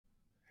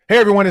Hey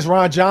everyone, it's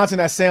Ron Johnson.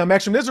 That's Sam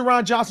Ekstrom. This is a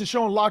Ron Johnson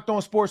show on Locked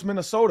On Sports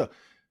Minnesota.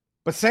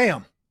 But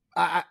Sam,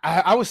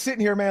 I was sitting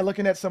here, man,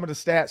 looking at some of the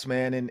stats,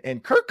 man,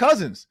 and Kirk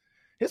Cousins,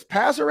 his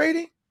passer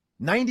rating,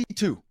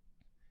 92.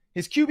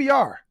 His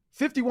QBR,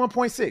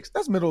 51.6.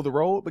 That's middle of the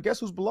road, but guess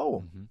who's below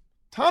him? Mm-hmm.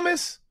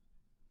 Thomas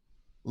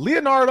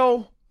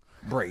Leonardo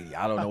Brady.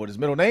 I don't know what his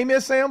middle name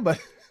is, Sam, but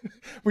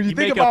when you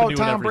think about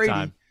Tom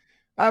Brady,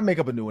 I make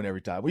up a new one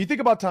every time. When you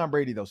think about Tom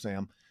Brady, though,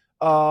 Sam,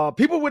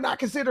 people would not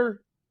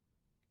consider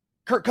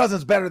Kirk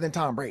Cousins better than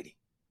Tom Brady.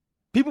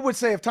 People would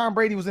say if Tom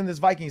Brady was in this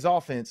Vikings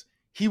offense,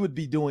 he would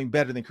be doing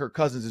better than Kirk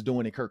Cousins is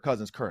doing in Kirk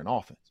Cousins' current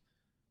offense.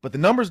 But the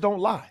numbers don't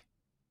lie.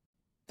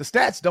 The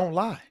stats don't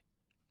lie.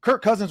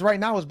 Kirk Cousins right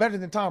now is better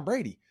than Tom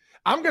Brady.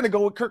 I'm going to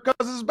go with Kirk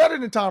Cousins is better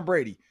than Tom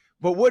Brady.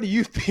 But what do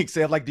you think,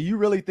 Sam? Like, do you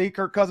really think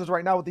Kirk Cousins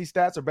right now with these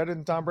stats are better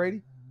than Tom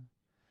Brady?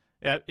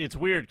 Yeah, it's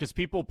weird because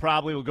people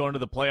probably will go into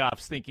the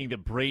playoffs thinking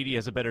that Brady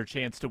has a better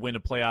chance to win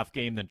a playoff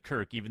game than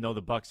Kirk, even though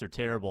the Bucs are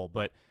terrible.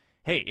 But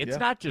hey, it's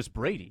not just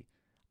Brady.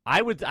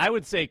 I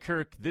would say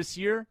Kirk this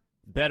year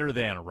better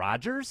than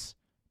Rodgers,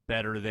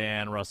 better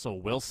than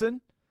Russell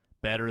Wilson,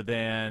 better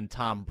than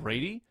Tom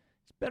Brady.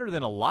 He's better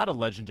than a lot of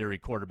legendary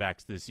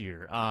quarterbacks this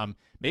year.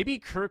 Maybe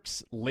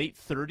Kirk's late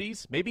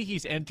 30s. Maybe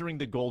he's entering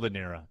the golden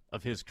era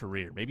of his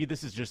career. Maybe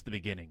this is just the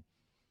beginning.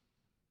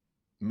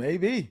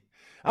 Maybe.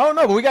 I don't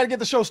know, but we got to get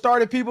the show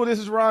started, people. This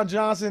is Ron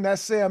Johnson.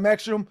 That's Sam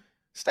Ekstrom.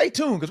 Stay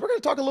tuned because we're going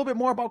to talk a little bit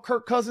more about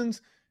Kirk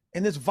Cousins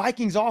and this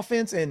Vikings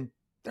offense, and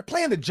they're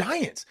playing the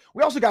Giants.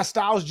 We also got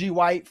Stylez G.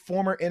 White,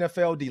 former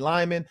NFL D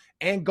lineman,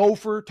 and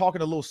Gopher,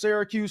 talking a little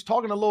Syracuse,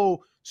 talking a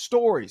little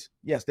stories.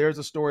 Yes, there's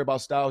a story about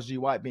Stylez G.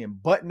 White being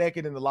butt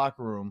naked in the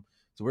locker room.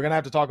 So we're going to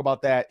have to talk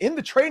about that in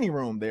the training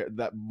room there,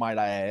 that might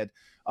I add.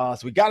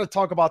 So we got to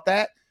talk about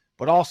that,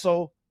 but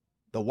also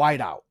the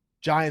whiteout.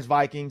 Giants,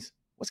 Vikings.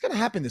 What's going to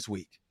happen this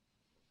week?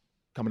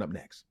 Coming up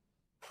next.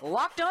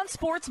 Locked On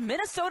Sports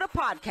Minnesota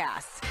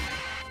Podcast.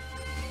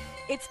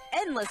 It's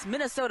endless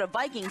Minnesota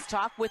Vikings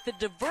talk with the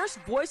diverse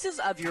voices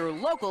of your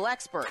local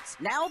experts.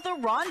 Now the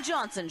Ron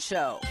Johnson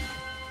Show.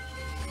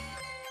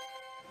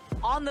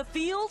 On the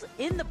field,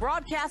 in the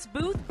broadcast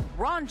booth,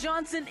 Ron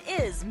Johnson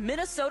is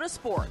Minnesota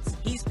sports.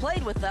 He's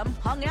played with them,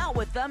 hung out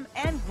with them,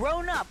 and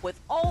grown up with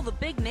all the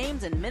big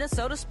names in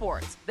Minnesota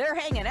sports. They're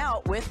hanging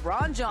out with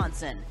Ron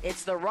Johnson.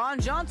 It's the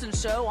Ron Johnson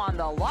Show on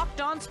the Locked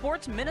On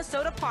Sports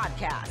Minnesota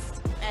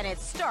Podcast. And it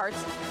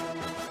starts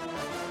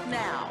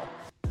now.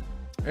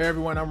 Hey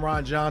everyone, I'm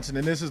Ron Johnson,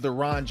 and this is the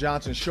Ron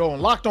Johnson Show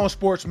on Locked On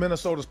Sports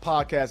Minnesota's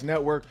podcast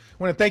network.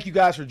 I want to thank you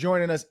guys for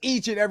joining us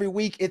each and every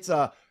week. It's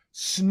a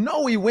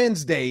snowy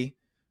Wednesday.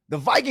 The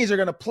Vikings are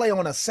going to play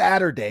on a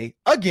Saturday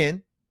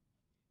again.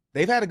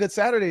 They've had a good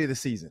Saturday this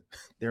season.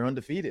 They're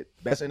undefeated.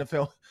 Best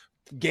NFL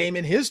game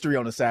in history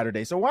on a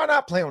Saturday. So why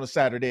not play on a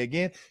Saturday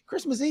again?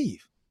 Christmas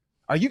Eve.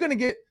 Are you going to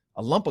get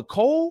a lump of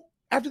coal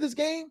after this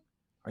game?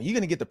 Are you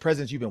going to get the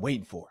presents you've been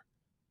waiting for?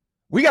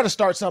 We got to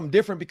start something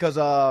different because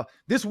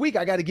this week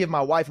I got to give my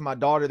wife and my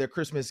daughter their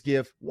Christmas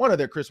gift, one of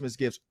their Christmas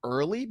gifts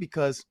early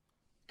because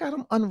I got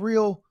them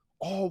unreal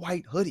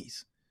all-white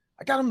hoodies.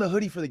 I got them the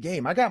hoodie for the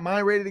game. I got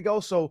mine ready to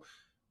go, so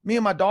me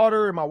and my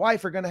daughter and my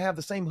wife are going to have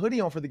the same hoodie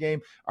on for the game.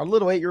 Our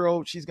little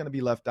 8-year-old, she's going to be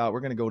left out.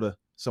 We're going to go to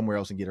somewhere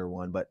else and get her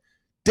one, but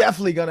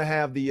definitely going to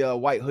have the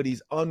white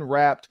hoodies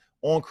unwrapped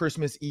on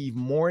Christmas Eve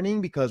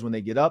morning because when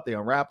they get up, they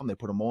unwrap them, they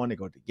put them on, they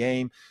go to the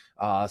game.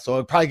 So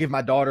I'll probably give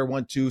my daughter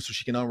one too so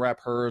she can unwrap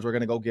hers. We're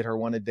going to go get her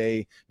one a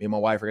day. Me and my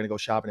wife are going to go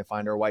shopping and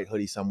find her a white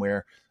hoodie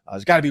somewhere.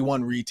 There's got to be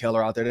one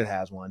retailer out there that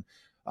has one.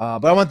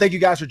 But I want to thank you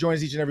guys for joining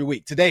us each and every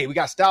week. Today, we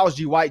got Stylez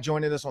G. White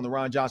joining us on the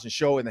Ron Johnson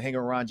Show in the Hanging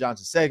with Ron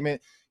Johnson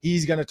segment.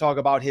 He's going to talk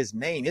about his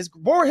name. His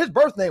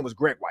birth name was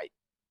Greg White.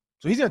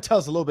 So he's going to tell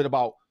us a little bit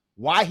about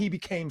why he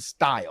became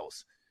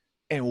Stylez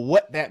and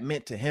what that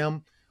meant to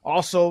him.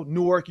 Also,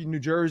 Newark, New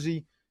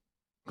Jersey,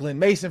 Glenn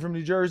Mason from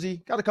New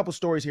Jersey. Got a couple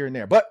stories here and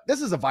there. But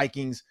this is a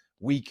Vikings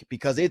week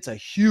because it's a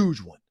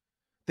huge one.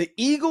 The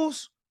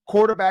Eagles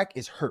quarterback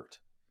is hurt,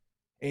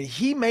 and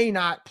he may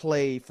not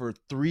play for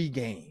 3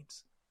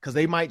 games because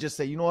they might just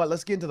say, you know what,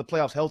 let's get into the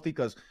playoffs healthy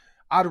because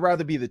I'd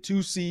rather be the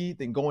 2 seed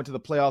than go into the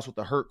playoffs with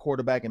a hurt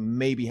quarterback and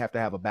maybe have to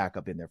have a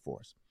backup in there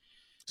for us.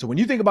 So when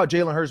you think about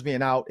Jalen Hurts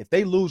being out, if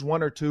they lose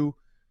 1 or 2,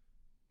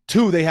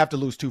 they have to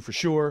lose 2 for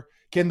sure.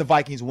 Can the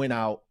Vikings win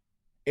out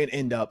and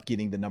end up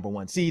getting the number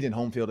 1 seed and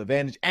home field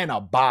advantage and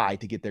a bye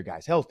to get their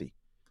guys healthy?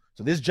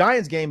 So this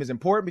Giants game is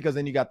important because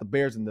then you got the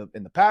Bears and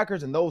the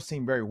Packers, and those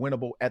seem very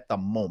winnable at the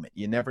moment.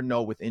 You never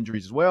know with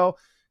injuries as well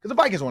because the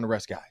Vikings want to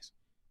rest guys.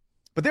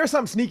 But there's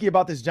something sneaky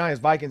about this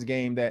Giants-Vikings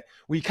game that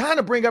we kind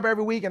of bring up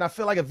every week, and I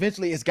feel like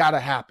eventually it's got to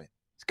happen.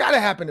 It's got to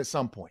happen at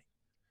some point.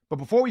 But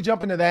before we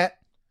jump into that,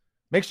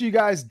 make sure you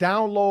guys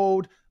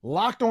download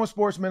Locked On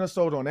Sports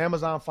Minnesota on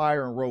Amazon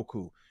Fire and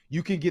Roku.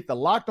 You can get the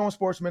Locked On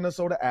Sports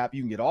Minnesota app.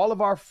 You can get all of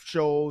our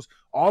shows,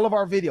 all of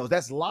our videos.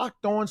 That's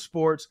Locked On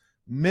Sports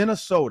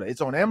Minnesota.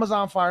 It's on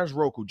Amazon Fire and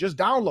Roku. Just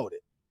download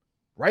it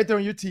right there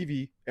on your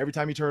TV. Every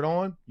time you turn it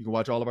on, you can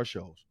watch all of our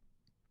shows.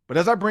 But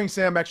as I bring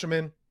Sam Ekstrom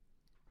in,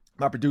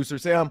 my producer,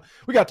 Sam,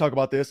 we got to talk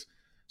about this.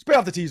 Let's pay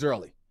off the tees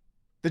early.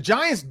 The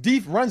Giants'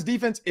 runs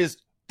defense is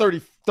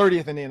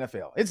 30th in the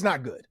NFL. It's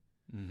not good,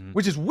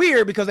 which is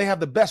weird because they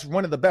have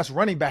one of the best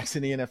running backs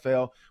in the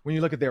NFL when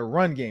you look at their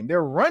run game.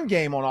 Their run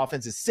game on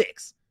offense is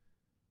 6.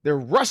 They're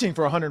rushing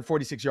for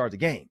 146 yards a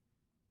game,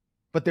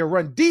 but their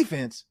run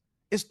defense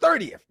is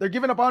 30th. They're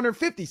giving up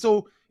 150.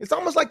 So it's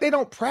almost like they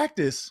don't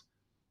practice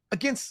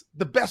against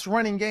the best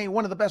running game,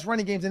 one of the best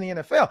running games in the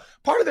NFL.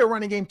 Part of their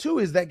running game, too,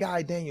 is that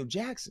guy, Daniel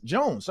Jackson.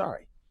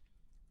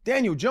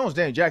 Daniel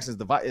Jackson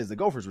is the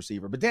Gophers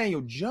receiver, but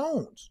Daniel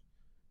Jones,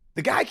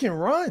 the guy can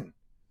run.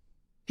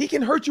 He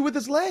can hurt you with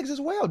his legs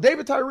as well.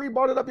 David Tyree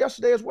brought it up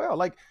yesterday as well.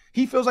 Like,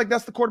 he feels like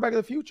that's the quarterback of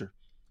the future.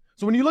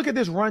 So when you look at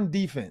this run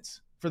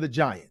defense for the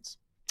Giants,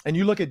 and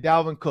you look at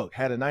Dalvin Cook,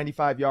 had a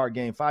 95-yard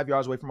game, 5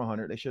 yards away from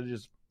 100. They should have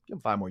just given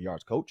him 5 more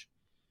yards, coach.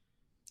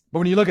 But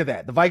when you look at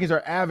that, the Vikings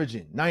are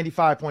averaging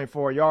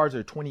 95.4 yards.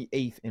 They're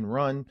 28th in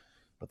run,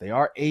 but they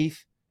are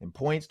 8th in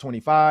points,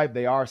 25.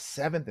 They are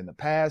 7th in the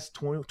pass,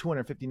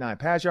 259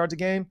 pass yards a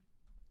game.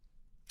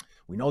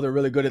 We know they're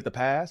really good at the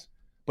pass.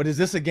 But is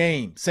this a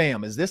game,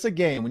 Sam? Is this a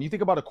game when you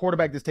think about a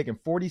quarterback that's taking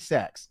 40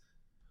 sacks?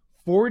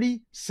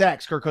 40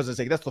 sacks, Kirk Cousins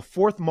taking. That's the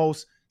 4th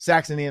most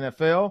sacks in the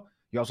NFL.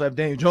 You also have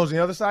Daniel Jones on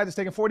the other side that's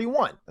taking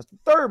 41. That's the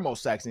 3rd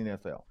most sacks in the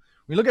NFL.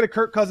 When you look at a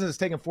Kirk Cousins that's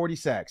taking 40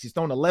 sacks, he's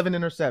thrown 11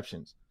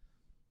 interceptions.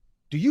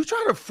 Do you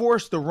try to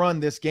force the run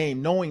this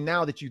game, knowing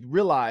now that you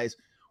realize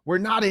we're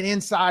not an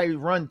inside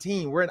run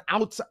team? We're an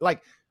outside.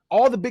 Like,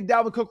 all the big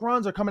Dalvin Cook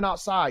runs are coming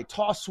outside.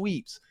 Toss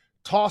sweeps,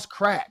 toss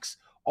cracks,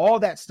 all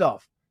that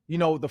stuff. You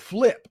know, the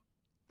flip,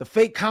 the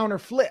fake counter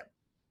flip.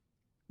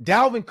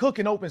 Dalvin Cook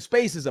in open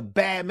space is a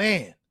bad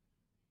man.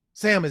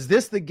 Sam, is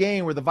this the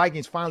game where the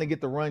Vikings finally get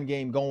the run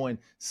game going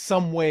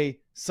some way,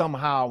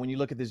 somehow, when you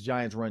look at this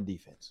Giants run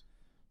defense?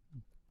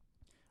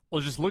 Well,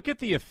 just look at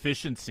the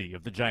efficiency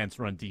of the Giants'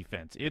 run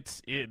defense.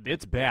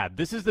 It's bad.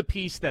 This is the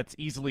piece that's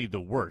easily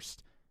the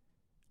worst.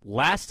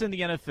 Last in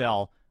the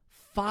NFL,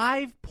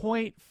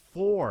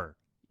 5.4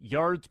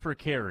 yards per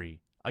carry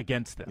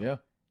against them. Yeah.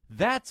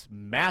 That's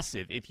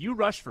massive. If you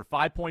rush for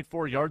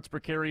 5.4 yards per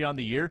carry on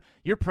the year,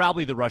 you're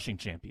probably the rushing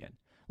champion.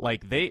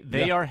 Like,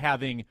 they are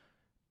having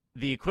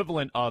the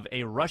equivalent of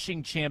a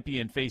rushing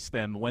champion face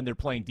them when they're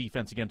playing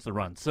defense against the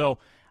run. So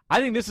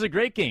I think this is a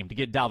great game to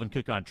get Dalvin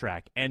Cook on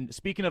track. And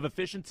speaking of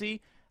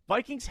efficiency,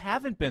 Vikings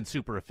haven't been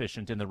super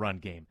efficient in the run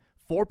game.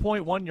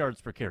 4.1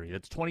 yards per carry.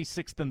 That's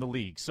 26th in the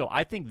league. So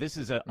I think this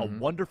is a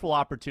wonderful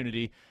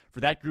opportunity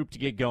for that group to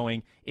get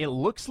going. It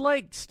looks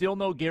like still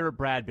no Garrett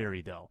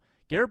Bradbury, though.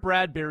 Garrett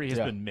Bradbury has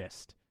been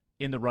missed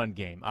in the run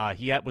game.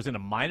 He was in a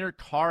minor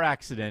car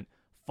accident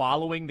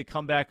following the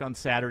comeback on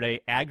Saturday,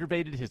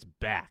 aggravated his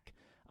back.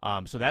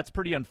 So that's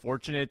pretty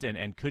unfortunate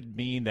and could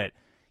mean that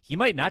he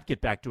might not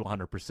get back to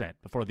 100%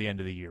 before the end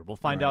of the year. We'll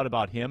find out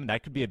about him.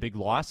 That could be a big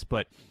loss,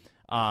 but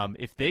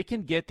if they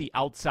can get the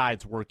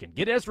outsides working,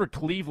 get Ezra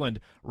Cleveland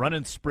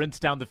running sprints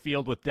down the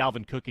field with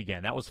Dalvin Cook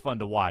again. That was fun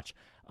to watch.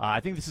 I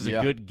think this is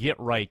a good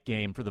get-right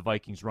game for the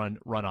Vikings run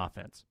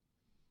offense.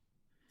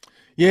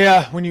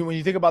 Yeah, when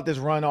you think about this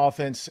run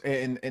offense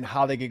and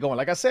how they get going,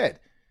 like I said,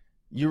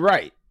 you're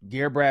right.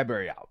 Garrett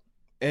Bradbury out.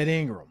 Ed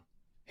Ingram,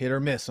 hit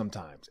or miss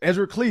sometimes.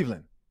 Ezra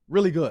Cleveland,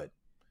 really good.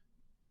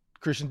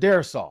 Christian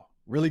Darrisaw,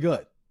 really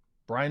good.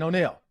 Brian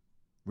O'Neill,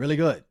 really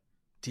good.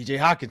 TJ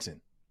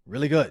Hawkinson,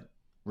 really good.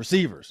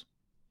 Receivers,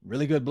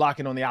 really good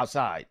blocking on the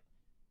outside.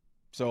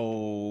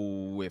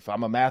 So if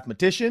I'm a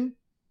mathematician,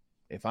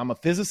 if I'm a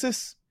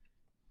physicist,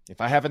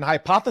 if I have an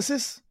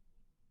hypothesis,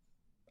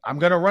 I'm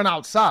going to run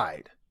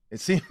outside. It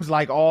seems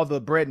like all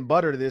the bread and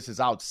butter to this is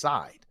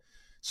outside.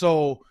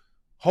 So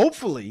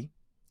hopefully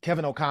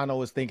Kevin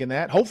O'Connell is thinking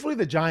that. Hopefully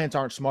the Giants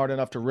aren't smart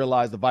enough to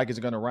realize the Vikings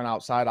are going to run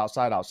outside.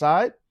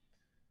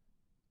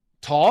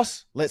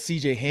 Toss, let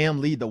CJ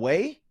Ham lead the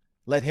way.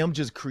 Let him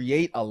just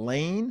create a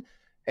lane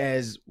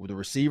as the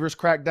receivers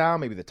crack down.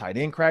 Maybe the tight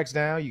end cracks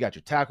down. You got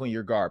your tackle and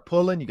your guard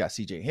pulling. You got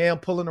CJ Ham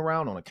pulling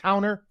around on a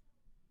counter.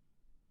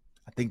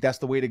 I think that's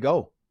the way to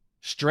go.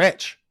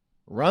 Stretch.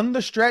 Run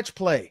the stretch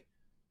play.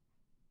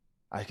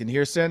 I can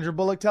hear Sandra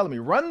Bullock telling me,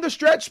 run the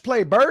stretch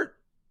play, Bert.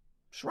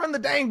 Just run the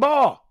dang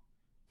ball.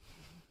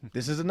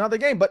 This is another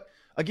game. But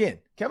again,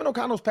 Kevin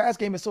O'Connell's pass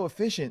game is so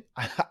efficient.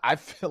 I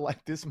feel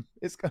like this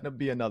is going to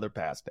be another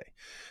pass day.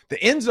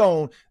 The end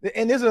zone,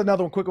 and this is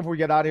another one quick before we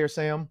get out of here,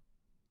 Sam.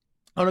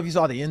 I don't know if you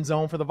saw the end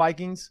zone for the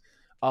Vikings.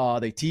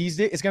 They teased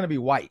it. It's going to be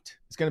white.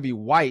 It's going to be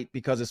white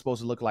because it's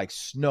supposed to look like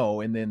snow,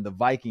 and then the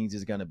Vikings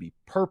is going to be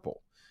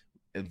purple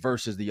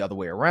versus the other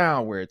way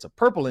around where it's a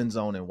purple end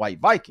zone and white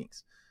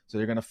Vikings. So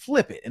they're going to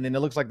flip it. And then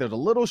it looks like there's a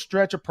little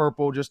stretch of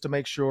purple just to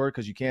make sure,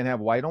 because you can't have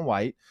white on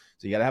white.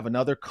 So you got to have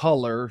another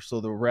color so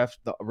the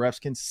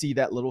refs can see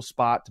that little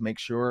spot to make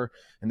sure,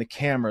 and the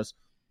cameras.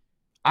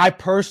 I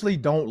personally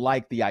don't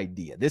like the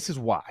idea. This is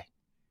why.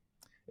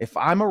 If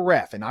I'm a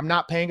ref and I'm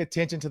not paying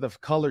attention to the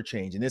color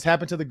change, and this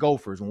happened to the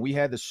Gophers when we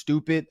had the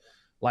stupid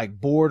like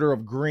border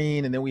of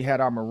green, and then we had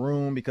our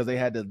maroon because they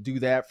had to do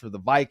that for the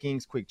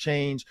Vikings, quick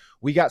change.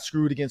 We got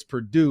screwed against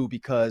Purdue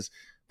because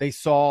they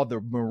saw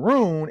the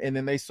maroon and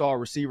then they saw a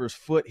receiver's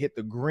foot hit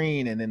the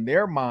green, and in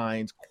their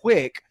minds,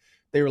 quick,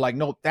 they were like,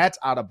 no, that's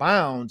out of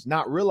bounds,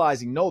 not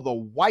realizing, no, the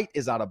white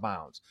is out of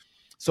bounds.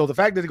 So the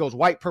fact that it goes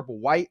white, purple,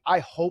 white, I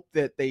hope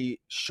that they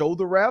show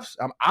the refs.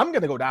 I'm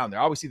going to go down there.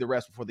 I always see the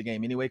refs before the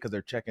game anyway because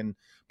they're checking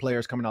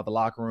players coming out the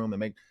locker room.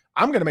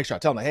 I'm going to make sure I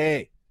tell them,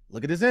 hey,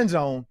 look at this end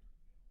zone.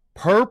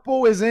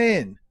 Purple is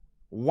in.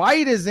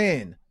 White is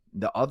in.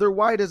 The other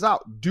white is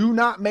out. Do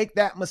not make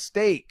that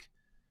mistake.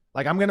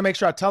 Like, I'm going to make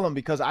sure I tell them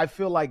because I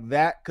feel like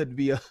that could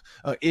be a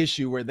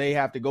issue where they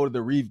have to go to the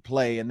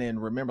replay and then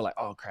remember, like,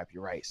 oh, crap,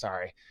 you're right.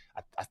 Sorry.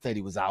 I said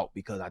he was out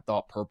because I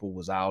thought purple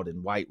was out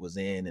and white was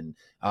in, and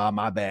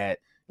my bad.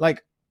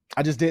 Like,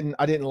 I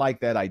didn't like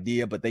that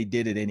idea, but they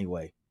did it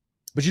anyway.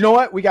 But you know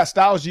what? We got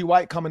Stylez G.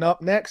 White coming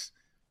up next.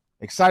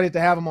 Excited to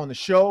have him on the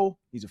show.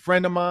 He's a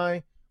friend of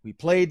mine. We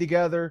played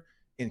together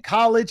in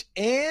college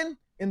and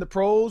in the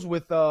pros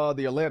with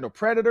the Orlando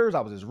Predators.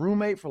 I was his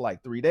roommate for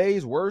like 3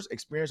 days. Worst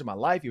experience of my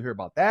life. You'll hear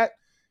about that.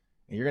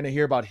 And you're going to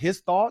hear about his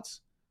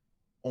thoughts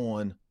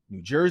on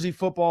New Jersey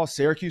football,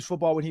 Syracuse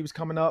football when he was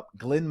coming up,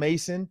 Glenn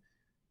Mason,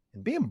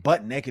 and being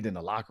butt naked in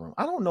the locker room.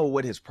 I don't know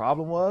what his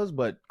problem was,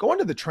 but going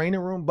to the training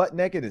room butt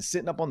naked and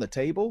sitting up on the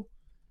table,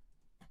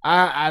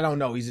 I don't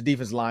know. He's a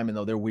defensive lineman,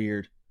 though. They're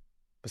weird.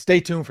 But stay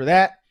tuned for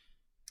that.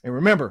 And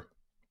remember,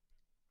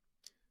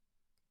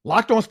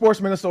 Locked On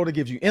Sports Minnesota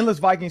gives you endless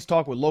Vikings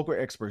talk with local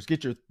experts.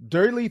 Get your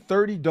daily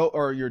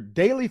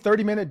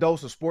 30-minute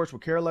dose of sports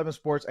with Care 11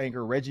 Sports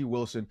anchor Reggie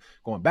Wilson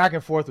going back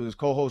and forth with his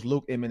co-host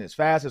Luke Inman. It's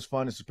fast, it's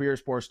fun, it's superior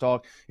sports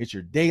talk. It's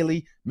your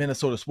daily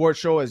Minnesota sports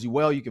show. As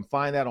you can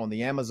find that on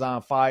the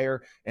Amazon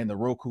Fire and the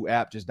Roku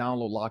app. Just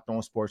download Locked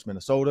On Sports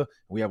Minnesota.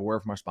 We have a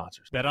word from our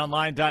sponsors.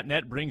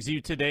 BetOnline.net brings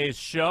you today's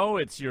show.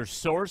 It's your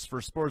source for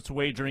sports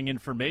wagering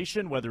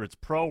information, whether it's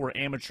pro or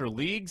amateur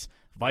leagues.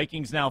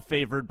 Vikings now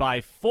favored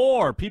by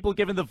 4. People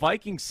giving the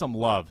Vikings some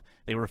love.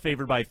 They were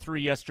favored by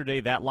 3 yesterday.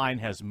 That line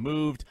has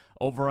moved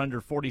over under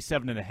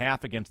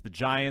 47.5 against the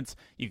Giants.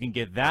 You can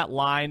get that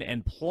line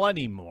and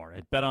plenty more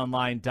at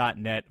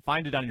betonline.net.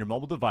 Find it on your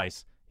mobile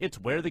device. It's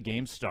where the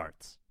game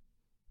starts.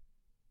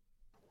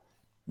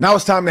 Now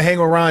it's time to hang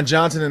with Ron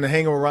Johnson in the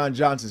Hang with Ron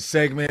Johnson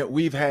segment.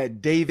 We've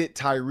had David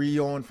Tyree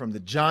on from the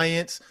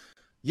Giants.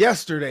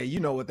 Yesterday, you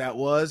know what that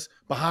was.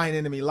 Behind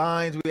enemy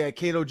lines, we had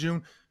Cato Jr.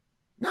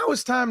 Now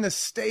it's time to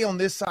stay on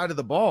this side of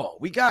the ball.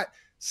 We got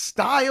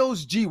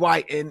Stylez G.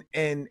 White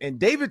and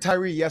David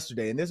Tyree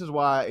yesterday, and this is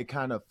why it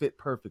kind of fit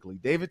perfectly.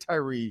 David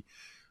Tyree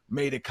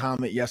made a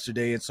comment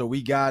yesterday, and so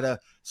we got to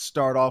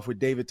start off with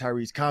David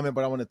Tyree's comment,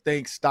 but I want to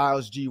thank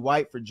Stylez G.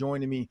 White for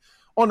joining me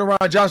on the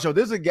Ron Johnson Show.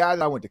 This is a guy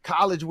that I went to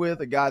college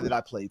with, a guy that I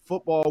played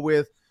football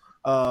with,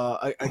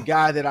 a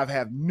guy that I've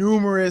had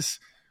numerous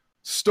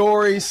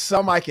stories.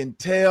 Some I can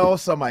tell,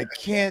 some I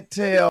can't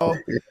tell.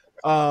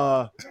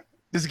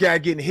 This guy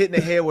getting hit in the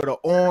head with an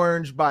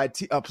orange by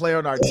a player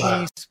on our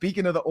team.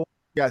 Speaking of the orange,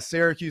 we got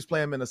Syracuse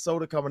playing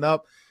Minnesota coming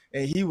up,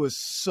 and he was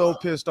so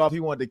pissed off. He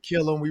wanted to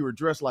kill him. We were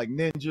dressed like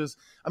ninjas.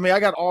 I mean, I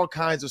got all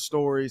kinds of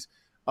stories,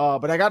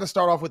 but I got to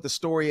start off with the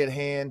story at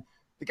hand.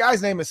 The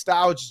guy's name is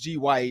Stylez G.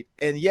 White,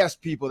 and yes,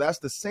 people, that's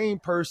the same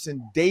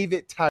person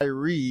David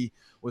Tyree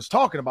was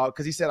talking about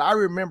because he said, I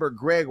remember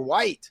Greg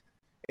White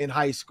in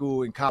high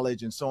school and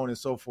college and so on and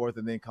so forth,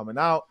 and then coming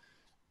out.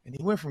 And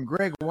he went from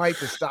Greg White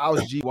to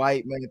Stylez G.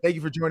 White, man. Thank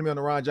you for joining me on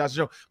the Ron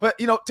Johnson Show. But,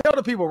 tell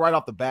the people right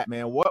off the bat,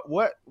 man,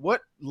 what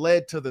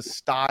led to the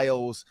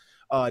Stylez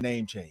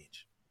name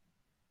change?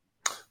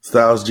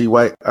 Stylez G.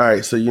 White. All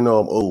right, so I'm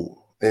old.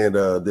 And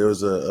there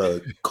was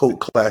a cult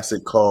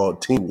classic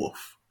called Teen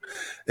Wolf.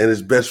 And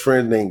his best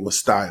friend's name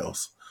was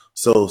Stylez.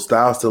 So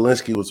Stylez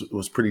Stalinsky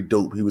was pretty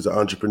dope. He was an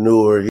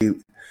entrepreneur.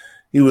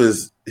 He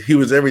was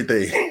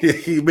everything.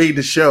 He made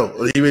the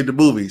show. He made the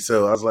movie.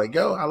 So I was like,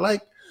 yo, I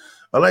like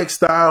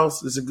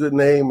Stylez. It's a good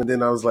name. And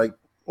then I was like,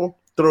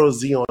 throw a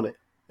Z on it.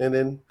 And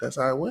then that's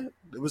how it went.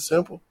 It was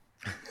simple.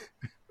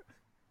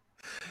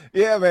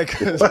 Yeah, man,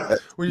 because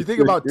when you think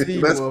about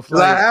Teen Wolf,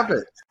 that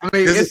happened. I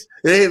mean, it's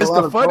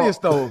the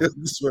funniest, though.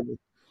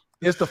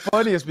 It's the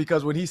funniest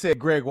because when he said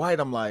Greg White,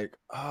 I'm like,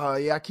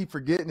 yeah, I keep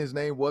forgetting his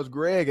name was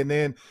Greg. And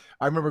then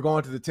I remember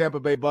going to the Tampa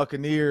Bay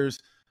Buccaneers.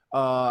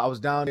 I was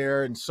down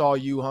there and saw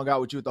you, hung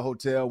out with you at the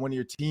hotel. One of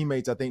your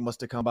teammates, I think,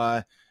 must have come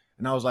by.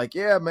 And I was like,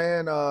 yeah,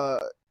 man,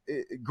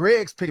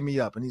 Greg's picking me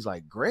up. And he's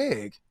like,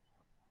 Greg?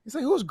 He's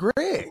like, who's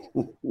Greg?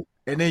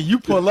 And then you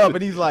pull up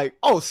and he's like,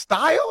 oh,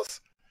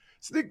 Stylez?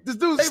 This dude's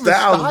name is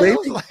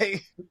Stylez?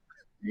 Like,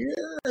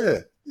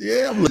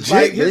 yeah, I'm legit.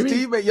 Like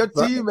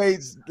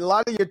teammates, a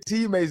lot of your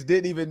teammates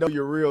didn't even know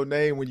your real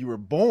name when you were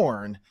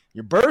born,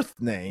 your birth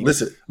name.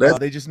 Listen,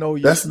 they just know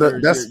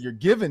your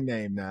given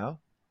name now.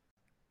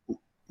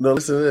 No,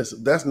 listen to this.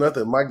 That's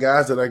nothing. My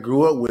guys that I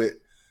grew up with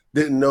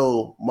didn't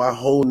know my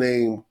whole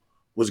name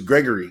was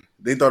Gregory.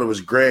 They thought it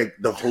was Greg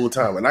the whole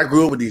time. And I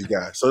grew up with these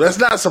guys. So that's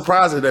not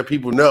surprising that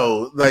people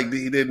know, like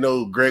they didn't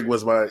know Greg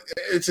was my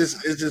 – it's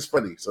just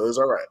funny. So it's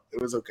all right.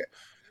 It was okay.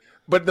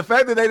 But the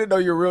fact that they didn't know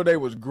your real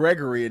name was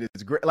Gregory, and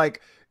it's great.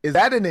 Like, is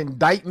that an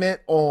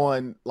indictment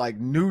on like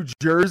New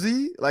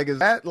Jersey? Like, is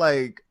that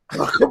like?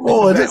 Oh, come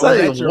on! It's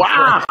like,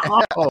 wow,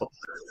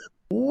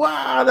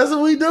 wow, that's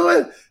what we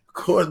doing.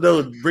 Of course,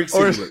 no, Brick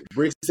City.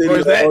 Brick City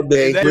all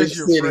day. That Brick is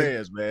your City.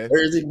 friends, man.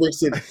 Everything Brick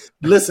City.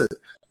 Listen,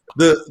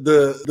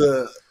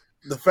 the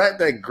fact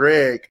that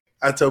Greg,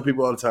 I tell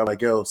people all the time,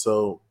 like, yo,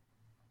 so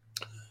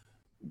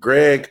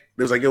Greg,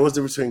 there was like, yo, what's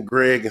the difference between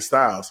Greg and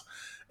Stylez?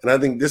 And I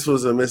think this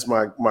was a miss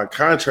my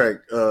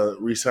contract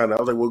re-signing. I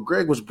was like, well,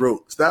 Greg was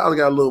broke. Stylez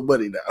got a little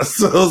money now.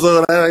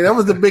 So that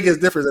was the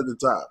biggest difference at the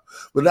time.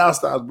 But now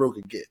Stylez broke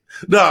again.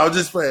 No, I'm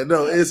just playing.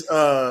 No,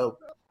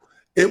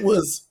 it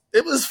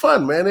was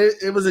fun, man.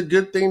 It was a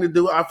good thing to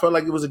do. I felt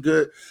like it was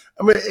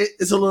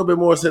it's a little bit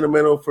more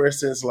sentimental. For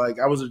instance, like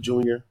I was a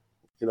junior,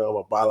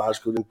 my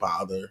biological didn't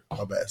bother.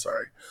 My bad,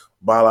 sorry.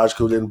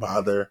 Biological didn't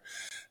bother.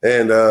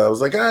 And I was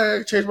like,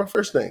 I changed my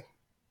first name.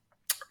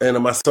 And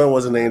my son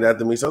wasn't named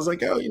after me. So I was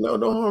like,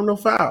 no harm, no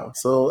foul.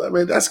 So,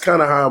 that's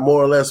kind of how I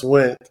more or less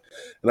went.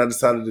 And I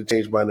decided to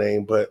change my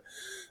name. But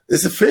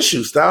it's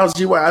official. Stylez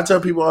G. White. I tell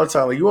people all the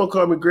time, like, you want to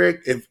call me Greg?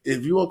 If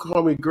you want to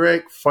call me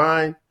Greg,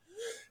 fine.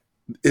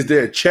 Is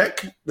there a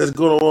check that's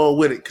going along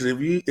with it? Because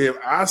if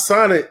I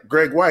sign it,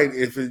 Greg White,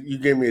 if you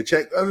gave me a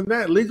check, other than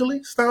that,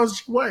 legally, Stylez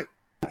G. White.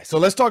 So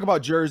let's talk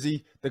about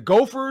Jersey. The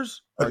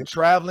Gophers are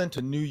traveling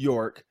to New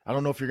York. I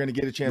don't know if you're going to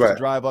get a chance to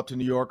drive up to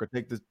New York or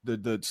take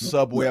the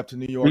subway up to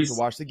New York to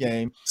watch the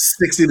game.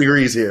 60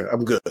 degrees here.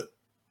 I'm good.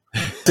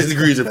 60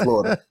 degrees in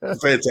Florida.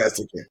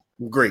 Fantastic here.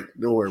 Great.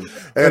 Don't worry.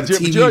 But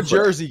you're a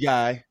Jersey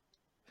guy.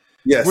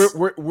 Yes.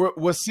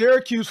 Was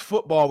Syracuse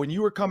football, when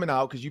you were coming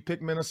out, because you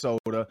picked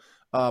Minnesota,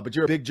 but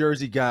you're a big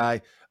Jersey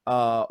guy,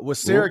 was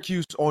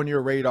Syracuse on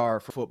your radar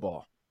for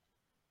football?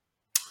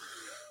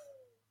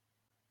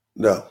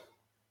 No.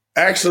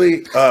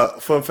 Actually,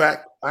 fun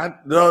fact, be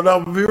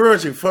real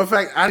with you. Fun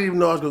fact, I didn't even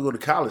know I was gonna go to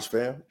college,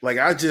 fam. Like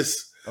I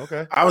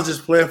was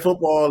just playing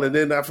football, and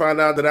then I found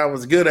out that I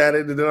was good at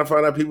it, and then I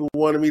found out people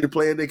wanted me to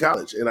play at their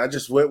college, and I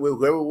just went with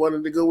whoever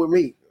wanted to go with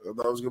me. I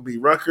thought it was gonna be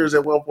Rutgers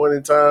at one point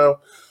in time,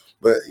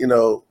 but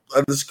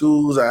other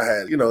schools I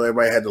had,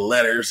 everybody had the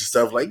letters and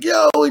stuff like,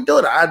 yo, we do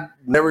it. I'd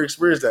never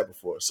experienced that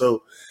before,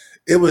 so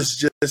it was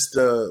just.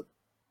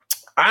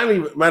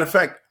 Matter of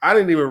fact, I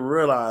didn't even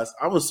realize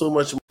I was so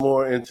much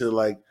more into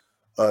like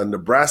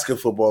Nebraska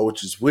football,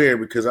 which is weird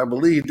because I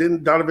believe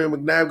didn't Donovan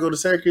McNabb go to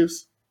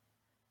Syracuse?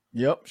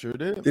 Yep, sure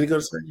did. Did he go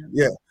to Syracuse?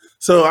 Yeah.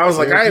 So I was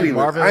like, I didn't even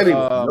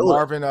know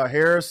Marvin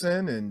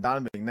Harrison and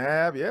Donovan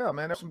McNabb. Yeah,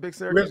 man, that's some big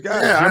Syracuse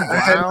guys. Yeah, I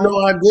had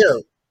no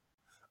idea.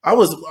 I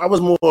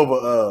was more of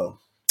a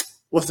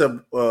what's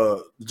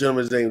that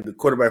gentleman's name? The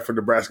quarterback for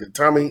Nebraska,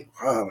 Tommy.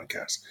 Oh my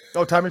gosh.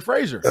 Oh, Tommy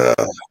Frazier.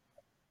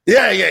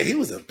 Yeah, he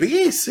was a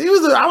beast.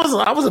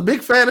 I was a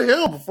big fan of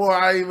him before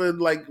I even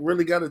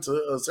really got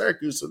into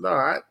Syracuse. So no,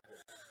 I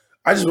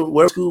just went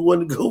where school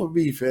wanted to go with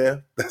me,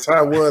 fam. That's how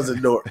I was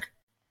in Newark.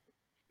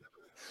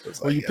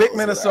 Well, you picked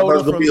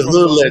Minnesota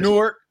from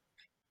Newark.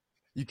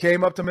 You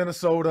came up to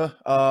Minnesota,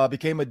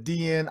 became a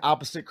DN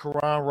opposite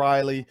Karan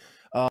Riley.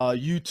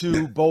 You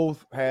two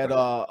both had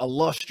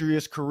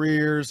illustrious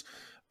careers.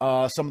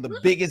 Some of the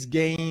biggest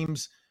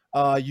games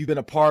you've been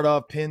a part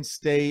of: Penn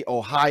State,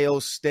 Ohio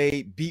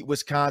State, beat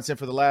Wisconsin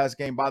for the last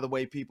game. By the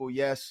way, people,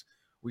 yes,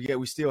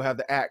 we still have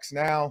the Axe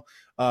now.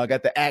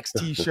 Got the Axe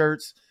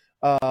T-shirts.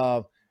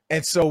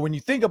 And so when you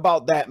think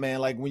about that, man,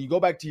 like when you go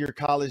back to your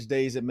college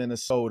days at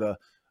Minnesota,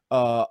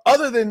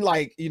 other than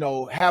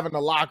having a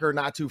locker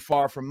not too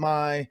far from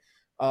mine,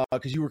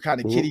 because you were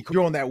kind of kiddie,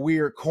 you're on that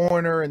weird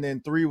corner, and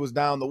then 3 was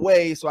down the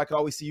way, so I could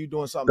always see you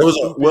doing something.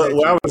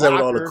 Where I was at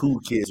with all the cool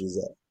kids was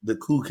at. The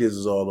cool kids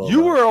was all over.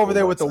 You were over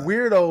there with the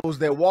weirdos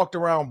that walked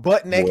around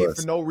butt naked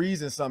for no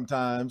reason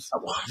sometimes,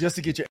 just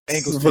to get your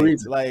ankles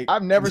taped. Like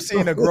I've never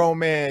seen a grown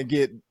man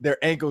get their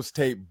ankles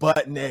taped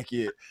butt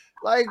naked.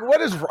 Like, what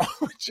is wrong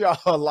with y'all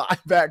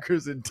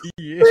linebackers and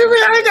DNs?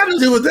 I ain't got to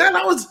do with that.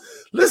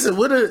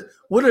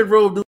 What did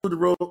Rome do?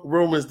 The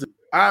Romans do?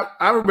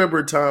 I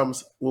remember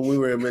times when we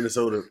were in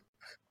Minnesota.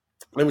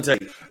 Let me tell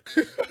you,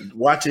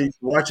 watching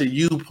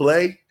you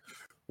play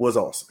was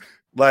awesome.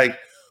 Like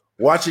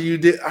watching you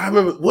did. I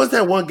remember, what's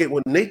that one game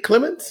with Nate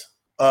Clements?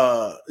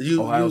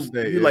 You mossed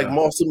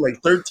him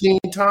 13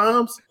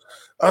 times.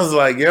 I was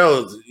like,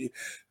 yo.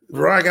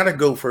 Bro, I gotta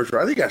go first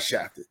round. I think I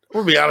shafted. I'm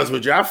gonna be honest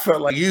with you. I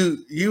felt like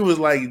you was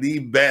like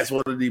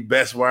one of the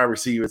best wide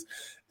receivers,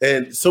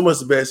 and so much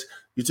the best.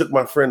 You took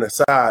my friend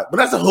aside, but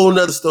that's a whole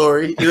nother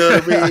story. You know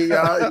what I mean?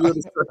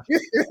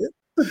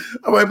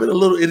 I might have been a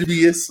little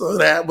envious of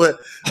that, but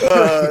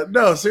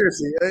no,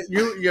 seriously,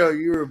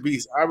 you were a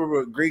beast. I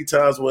remember great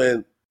times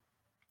when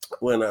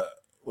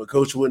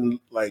Coach wouldn't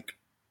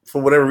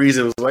for whatever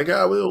reason was like,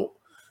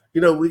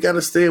 we got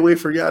to stay away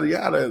from yada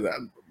yada.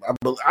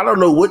 I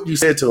don't know what you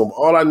said to them.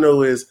 All I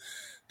know is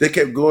they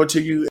kept going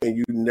to you, and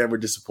you never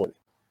disappointed.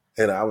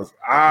 And I was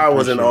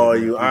in awe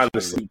of you,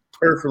 honestly,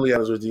 perfectly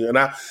honest with you. And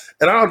I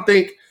don't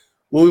think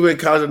when we were in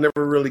college, I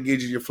never really gave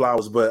you your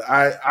flowers. But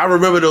I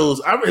remember those.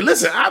 I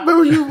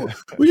remember you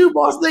when you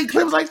boss Nate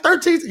Clemens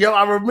 13. Yo,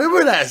 I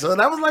remember that. So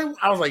that was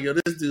I was like, yo,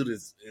 this dude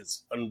is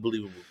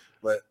unbelievable.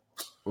 But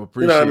you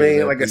know what I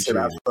mean? Like I said,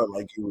 I felt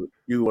like you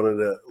were one of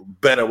the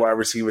better wide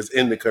receivers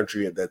in the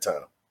country at that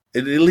time.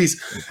 At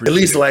least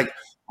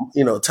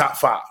top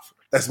 5.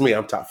 That's me.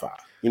 I'm top 5.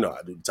 You know,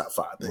 I do the top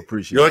 5 thing.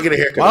 Appreciate you don't get a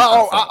haircut.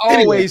 Well, I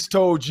always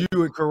told you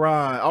and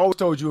Karan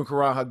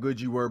how good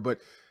you were, but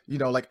you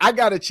know, like I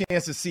got a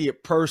chance to see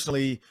it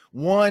personally.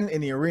 One,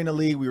 in the Arena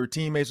League, we were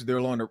teammates with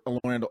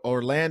the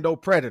Orlando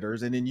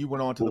Predators, and then you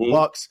went on to the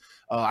Bucks.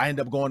 I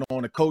ended up going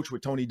on to coach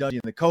with Tony Dungy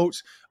and the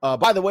coach.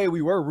 By the way,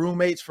 we were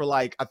roommates for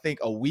like I think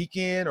a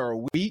weekend or a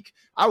week.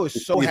 I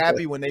was so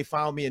happy when they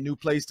found me a new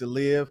place to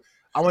live.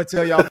 I want to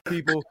tell y'all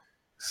people,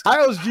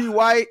 Stylez G.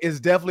 White is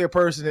definitely a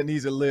person that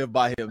needs to live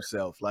by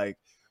himself. Like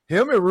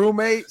him and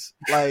roommates,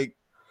 like.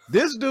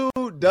 This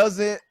dude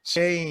doesn't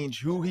change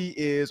who he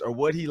is or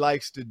what he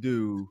likes to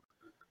do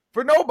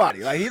for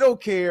nobody. Like he don't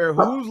care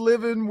who's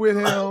living with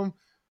him.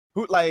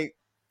 Who like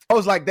I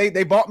was like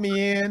they bought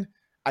me in.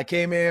 I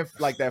came in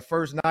like that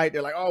first night.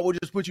 They're like, oh, we'll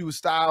just put you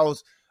with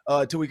Stylez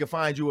till we can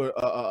find you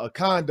a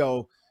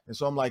condo. And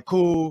so I'm like,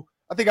 cool.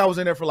 I think I was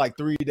in there for like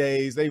 3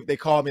 days. They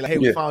called me like, hey,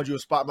 we found you a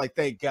spot. I'm like,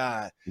 thank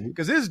God,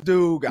 because this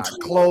dude got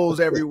clothes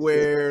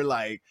everywhere.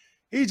 Like.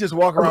 He just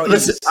walk around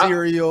eating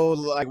cereal,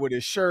 like with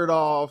his shirt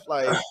off.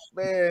 Like,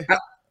 man.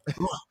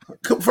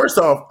 First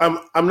off,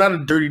 I'm not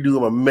a dirty dude.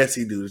 I'm a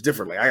messy dude. It's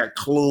different. Like I got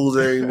clothes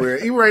everywhere.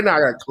 Even right now, I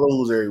got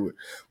clothes everywhere.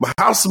 My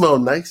house smells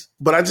nice,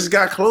 but I just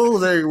got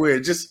clothes everywhere.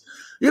 Just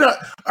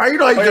how you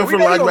go from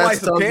like light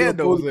some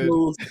candles.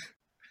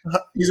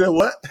 You said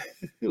what?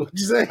 What'd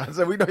you say? I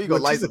said we know you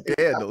gonna light some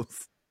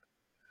candles.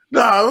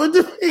 No,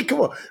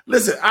 come on.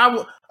 Listen, I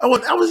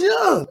was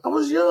young. I'm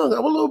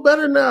a little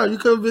better now. You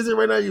come visit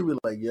right now, you'd be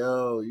like,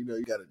 yo, you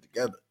got it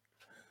together.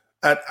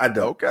 I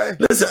don't. Okay.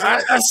 Listen,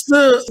 I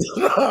still,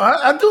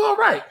 I do all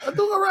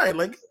right.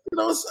 Like,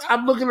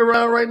 I'm looking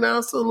around right now.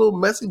 It's still a little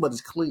messy, but it's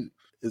clean.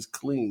 It's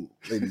clean,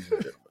 ladies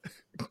and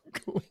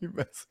gentlemen.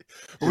 Messy.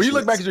 When you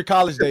look back at your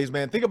college days,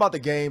 man, think about the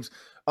games.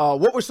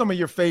 What were some of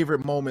your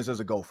favorite moments as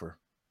a Gopher?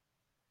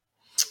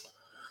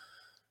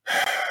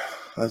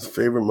 That's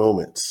favorite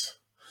moments.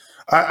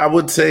 I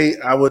would tell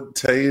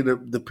you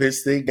the Pitt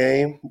State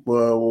game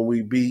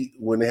when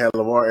they had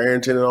LeVar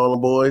Arrington and all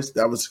the boys.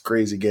 That was a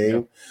crazy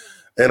game.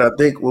 Yeah. And I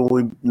think when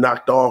we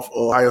knocked off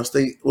Ohio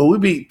State, we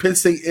beat Pitt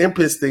State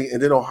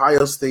and then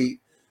Ohio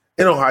State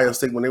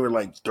when they were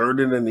like third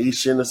in the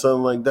nation or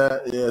something like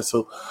that. Yeah,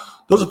 so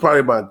those are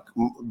probably my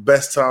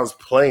best times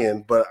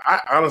playing. But I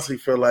honestly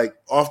feel like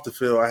off the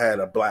field I had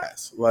a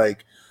blast.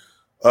 Like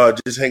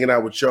just hanging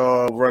out with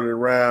y'all, running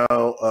around.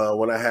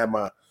 When I had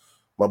my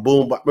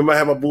boom box. Remember I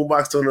had my boom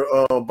box on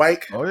the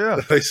bike? Oh, yeah.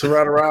 I used to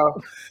run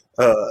around.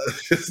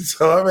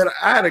 So, I mean,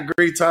 I had a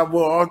great time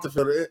more off the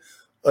field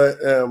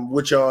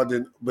with y'all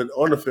but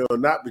on the field,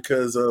 not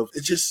because of –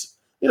 it's just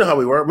 – you know how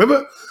we were.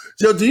 Remember –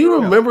 Joe, do you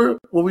remember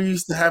when we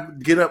used to have to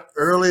get up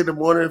early in the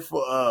morning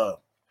for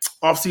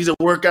off-season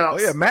workouts? Oh,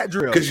 yeah, mat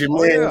drills. Because your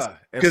man's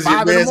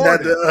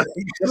had to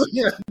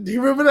do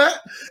you remember that?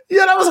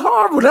 Yeah, that was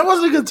horrible. That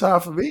wasn't a good time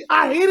for me.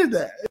 I hated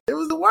that. It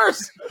was the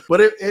worst. But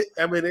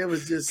it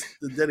was just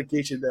the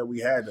dedication that we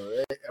had, though.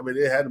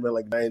 It had to be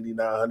like 99,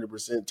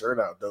 100%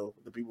 turnout, though.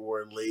 The people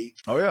weren't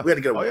late. Oh, yeah. We had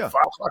to get up at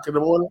 5 o'clock in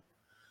the morning.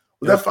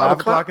 Was that 5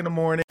 o'clock in the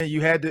morning?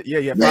 You had to,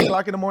 5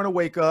 o'clock in the morning,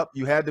 wake up.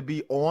 You had to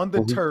be on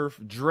the turf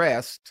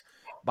dressed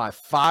by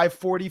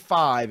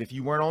 5:45. If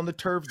you weren't on the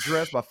turf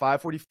dressed by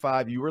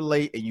 5:45, you were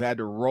late and you had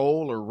to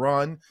roll or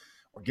run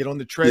or get on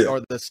the tread or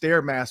the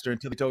Stairmaster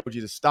until they told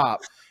you to stop.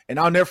 And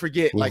I'll never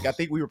forget, like, I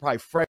think we were probably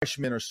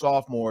freshmen or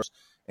sophomores,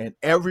 and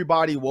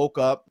everybody woke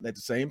up at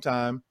the same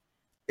time.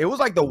 It was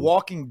like the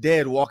Walking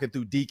Dead walking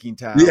through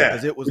Deacontown.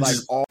 Because it was like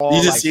all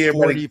like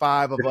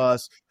 45 of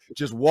us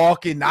just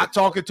walking, not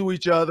talking to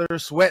each other,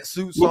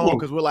 sweatsuits on,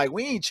 because we're like,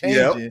 we ain't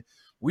changing. Yep.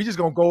 We just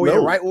going to go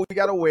in, right what we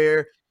got to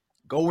wear,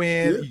 go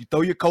in, you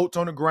throw your coats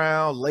on the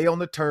ground, lay on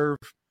the turf,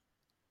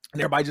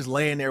 and everybody just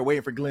laying there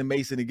waiting for Glenn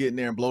Mason to get in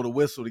there and blow the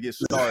whistle to get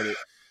started.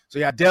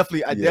 So, I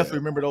definitely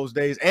remember those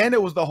days. And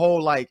it was the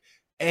whole, like,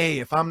 hey,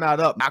 if I'm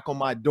not up, knock on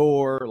my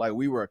door. Like,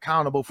 we were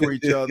accountable for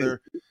each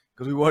other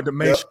because we wanted to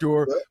make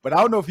sure. But I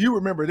don't know if you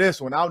remember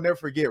this one. I'll never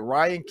forget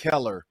Ryan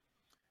Keller.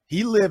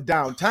 He lived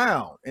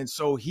downtown, and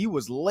so he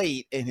was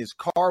late, and his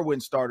car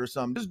wouldn't start or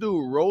something. This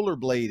dude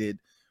rollerbladed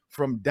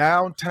from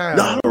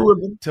downtown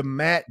to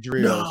mat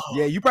drills.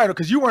 Yeah, you probably,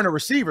 because you weren't a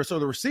receiver. So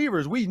the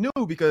receivers, we knew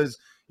because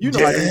 – you know,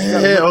 you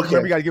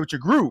got to get with your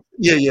group.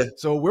 Yeah.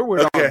 So we're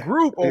with our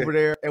group over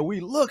there, and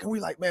we look, and we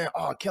like, man,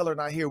 Keller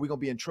not here. We're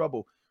going to be in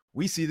trouble.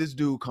 We see this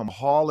dude come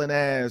hauling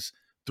ass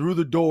through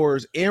the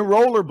doors in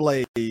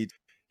rollerblades.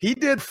 He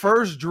did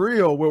first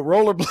drill with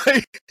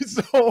rollerblades.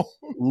 So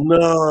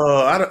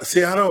wow.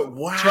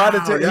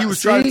 He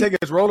was trying to take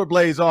his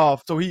rollerblades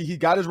off. So he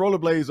got his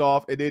rollerblades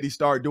off, and then he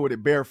started doing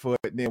it barefoot.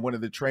 And then one of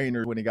the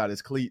trainers, when he got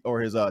his cleat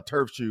or his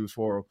turf shoes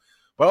for him.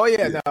 But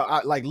now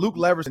like Luke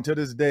Leverson to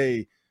this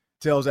day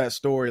tells that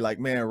story, like,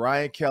 man,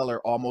 Ryan Keller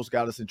almost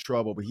got us in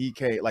trouble, but he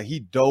came, like, he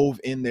dove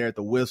in there at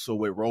the whistle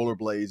with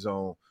rollerblades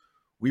on.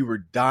 We were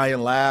dying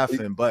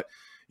laughing. But,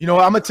 I'm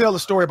going to tell a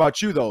story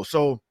about you, though.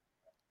 So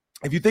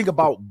if you think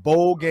about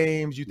bowl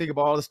games, you think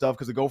about all the stuff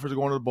because the Gophers are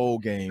going to the bowl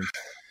games.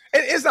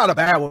 It's not a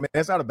bad one, man.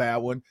 It's not a bad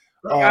one.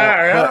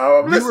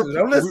 I'm listening.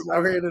 I'm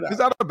hearing it out. It's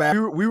not a bad.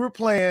 We were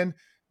playing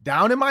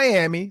down in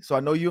Miami. So I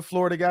know you're a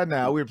Florida guy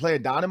now. We were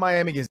playing down in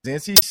Miami against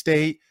NC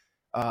State,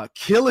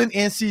 killing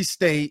NC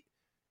State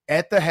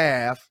at the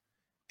half.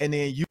 And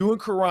then you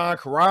and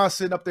Karan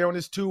sitting up there on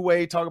this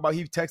two-way talking about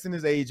he texting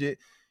his agent.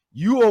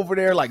 You over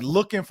there like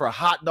looking for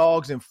hot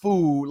dogs and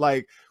food.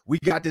 Like, we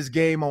got this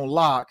game on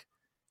lock.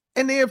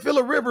 And then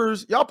Phillip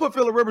Rivers, y'all put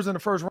Phillip Rivers in the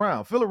first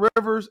round. Phillip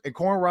Rivers and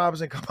Corn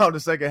Robinson come out in the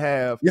second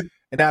half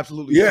and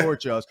absolutely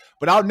torch us.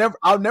 But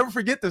I'll never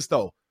forget this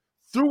though.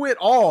 Through it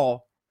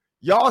all,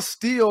 y'all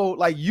still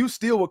like you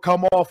still would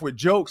come off with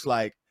jokes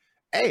like,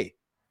 "Hey,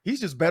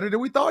 he's just better than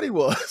we thought he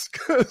was."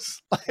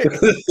 Because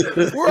like,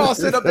 we're all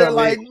sitting up there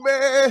like,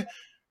 man,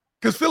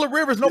 because Phillip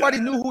Rivers, nobody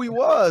knew who he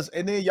was,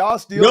 and then y'all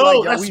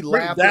still we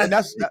laughed.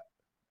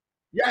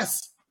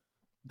 Yes.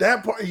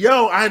 That part,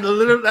 I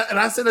literally, and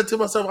I said that to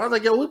myself. I was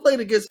like, we played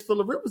against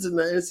Phillip Rivers in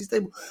the NC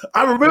State.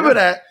 I remember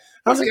that.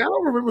 I was like, I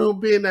don't remember him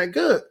being that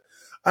good.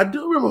 I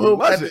do remember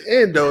him at the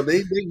end, though.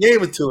 They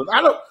gave it to him.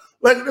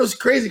 It was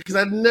crazy because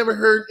I never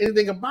heard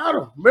anything about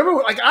him.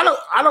 Remember,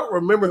 I don't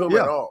remember him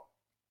at all.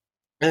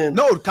 And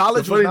no,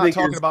 college was not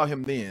talking about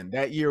him then.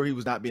 That year, he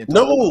was not being talked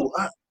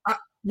about.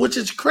 Which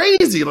is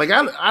crazy. Like,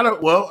 I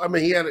don't. Well, I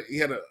mean, he had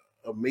an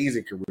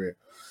amazing career.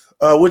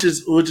 Which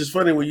is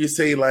funny when you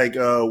say like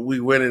we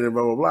win it and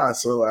blah blah blah.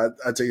 So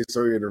I tell you a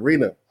story in the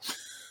arena.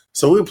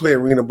 So we were playing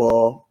arena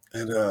ball,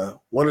 and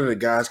one of the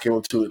guys came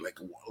up to it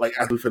like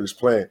after we finished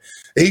playing,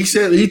 and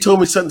he told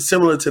me something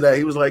similar to that.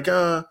 He was like,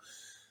 yo,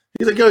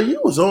 you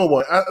was on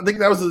one. I think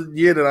that was the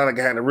year that I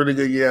had a really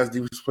good year as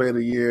defensive player of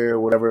the year or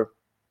whatever.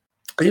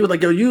 And he was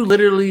like, yo, you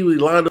literally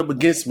lined up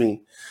against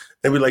me,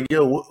 and be like,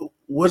 yo,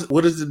 what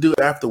does it do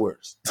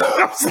afterwards?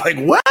 I was like,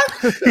 what?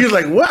 He was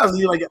like, what?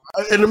 He was like,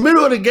 in the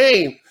middle of the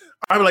game.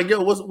 I'm like,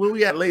 yo, where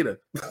we at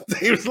later?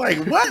 He was like,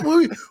 what? What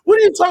are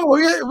you talking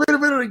about? We're in the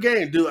middle of the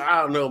game. Dude,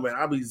 I don't know, man.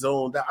 I'll be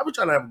zoned out. I'll be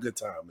trying to have a good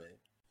time, man.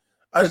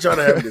 I just trying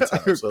to have a good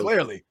time. So.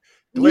 Clearly.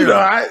 You know,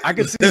 I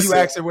can see you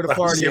asking where the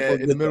party at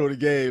in the middle of the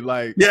game.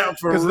 Like, and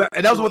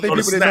that was one thing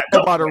people didn't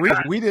know about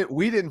Arena.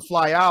 We didn't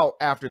fly out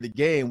after the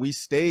game. We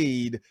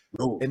stayed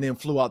and then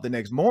flew out the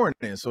next morning.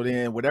 So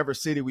then whatever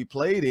city we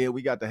played in,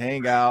 we got to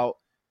hang out,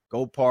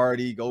 go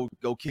party, go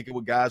kick it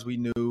with guys we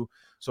knew.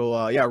 So,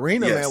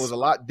 Arena, man, was a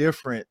lot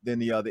different than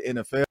the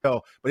NFL.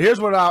 But here's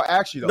what I'll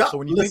ask you, though. So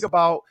when you think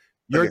about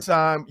your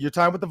time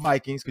with the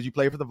Vikings, because you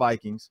played for the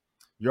Vikings,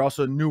 you're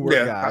also a newer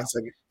guy.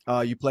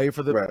 You play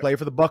for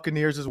the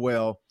Buccaneers as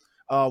well.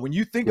 When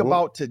you think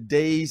about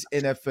today's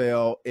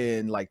NFL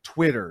and, like,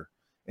 Twitter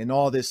and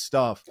all this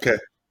stuff,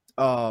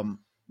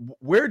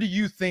 where do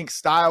you think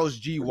Stylez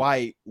G.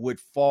 White would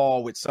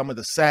fall with some of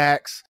the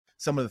sacks,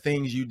 some of the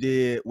things you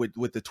did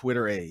with the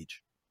Twitter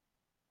age?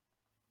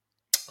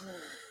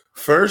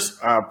 First,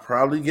 I'll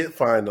probably get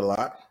fined a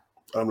lot.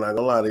 I'm not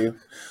gonna lie to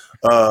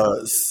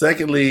you.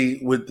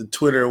 Secondly, with the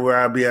Twitter where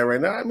I'll be at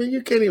right now, I mean,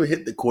 you can't even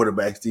hit the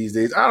quarterbacks these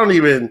days.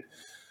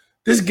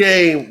 This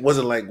game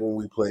wasn't like when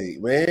we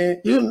played,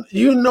 man.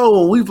 You know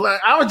when we played,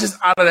 I was just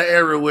out of the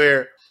era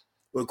where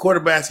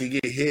quarterbacks could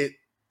get hit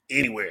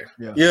anywhere.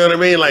 Yeah. You know what I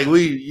mean? Like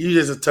you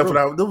just tough it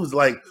out. It was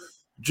like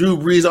Drew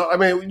Brees. I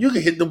mean, you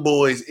could hit the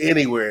boys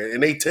anywhere,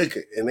 and they took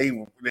it, and they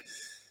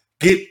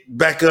get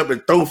back up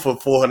and throw for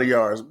 400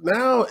 yards.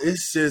 Now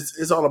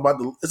it's all about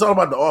the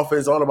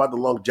offense, it's all about the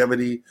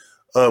longevity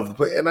of the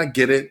play. And I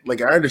get it,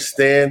 like I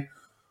understand,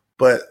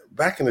 but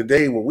back in the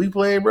day when we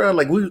played, bro,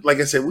 like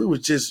I said, we was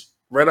just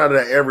right out of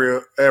that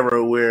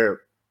era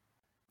where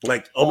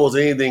like almost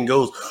anything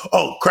goes.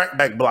 Oh,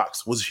 crackback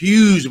blocks was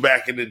huge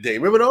back in the day.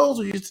 Remember those?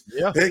 Where you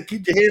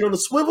keep your head on the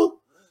swivel.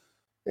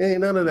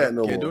 Ain't none of that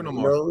no more. Can't do it no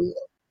more. You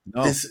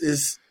know?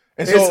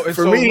 No.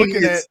 For me,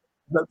 looking at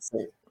not the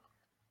same.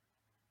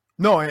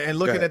 No, and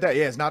looking at that,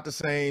 it's not the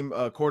same.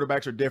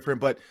 Quarterbacks are different,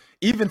 but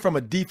even from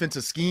a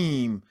defensive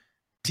scheme,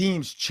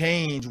 teams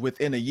change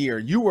within a year.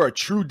 You were a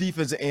true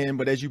defensive end,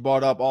 but as you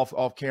brought up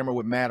off camera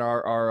with Matt,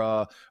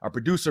 our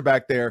producer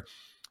back there,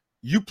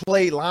 you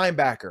played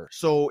linebacker.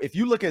 So if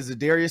you look at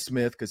Zadarius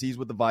Smith, because he's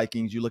with the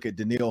Vikings, you look at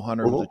Daniil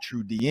Hunter, who's a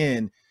true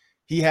DN,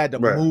 he had to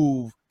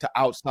move to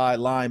outside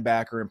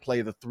linebacker and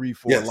play the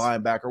 3-4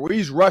 linebacker, where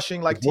he's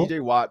rushing like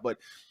TJ Watt,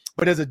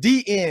 but as a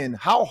DN,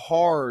 how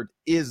hard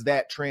is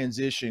that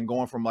transition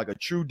going from like a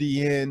true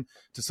DN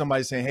to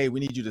somebody saying, hey, we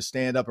need you to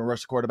stand up and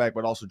rush the quarterback,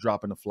 but also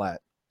drop in the flat?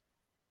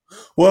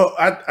 Well,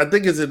 I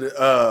think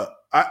I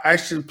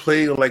actually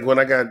played, like when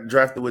I got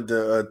drafted with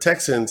the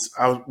Texans,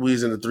 we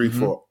was in the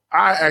 3-4.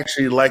 I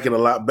actually like it a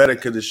lot better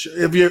because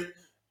if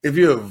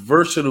you're a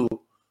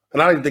versatile,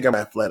 and I don't even think I'm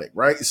athletic,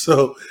 right?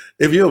 So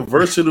if you're a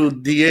versatile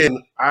DN,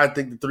 I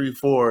think the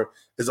 3-4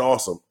 is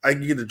awesome. I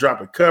get to drop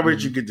in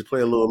coverage. You get to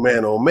play a little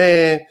man on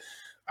man.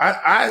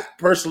 I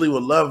personally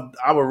would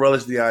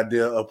relish the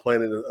idea of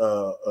playing in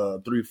a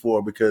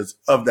 3-4 because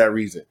of that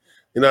reason.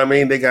 You know what I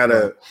mean?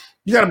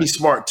 You gotta be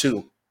smart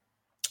too.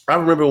 I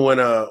remember when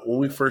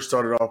we first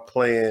started off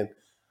playing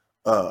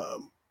the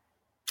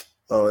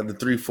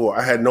 3-4,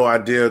 I had no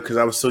idea because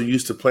I was so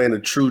used to playing a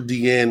true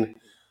DN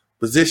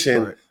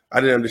position. Right. I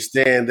didn't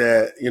understand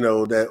that,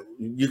 that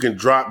you can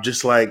drop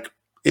just like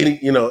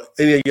any of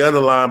the other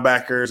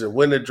linebackers and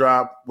when to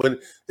drop. When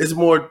it's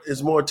more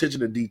attention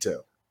to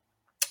detail.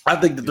 I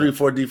think the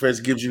 3-4 defense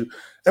gives you,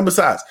 and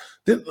besides,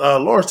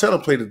 Lawrence Taylor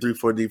played the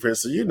 3-4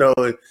 defense, so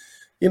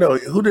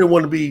who didn't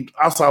want to be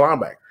outside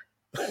linebacker?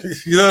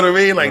 You know what I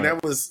mean? Like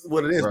that was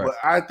what it is. Right. But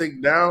I think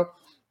now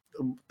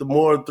the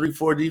more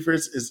 3-4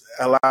 defense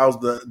allows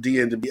the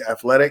DN to be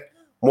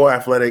more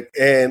athletic,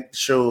 and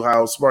show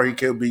how smart he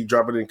can be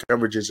dropping in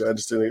coverages and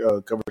understanding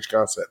coverage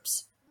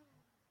concepts.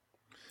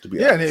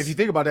 And if you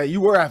think about that,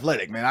 you were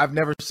athletic, man. I've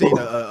never seen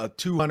a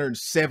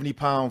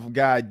 270-pound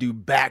guy do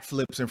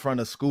backflips in front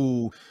of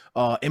school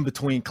in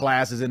between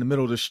classes in the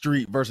middle of the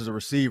street versus a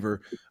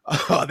receiver.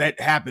 That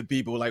happened,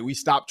 people. Like, we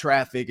stopped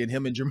traffic, and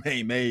him and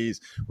Jermaine Mays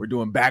were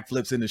doing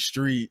backflips in the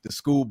street. The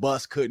school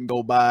bus couldn't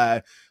go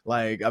by.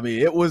 Like, I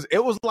mean, it was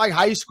like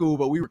high school,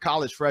 but we were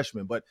college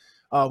freshmen. But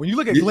when you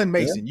look at Glenn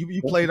Mason,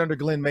 you played under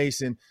Glenn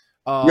Mason.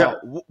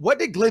 What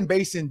did Glenn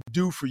Mason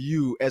do for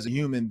you as a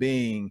human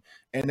being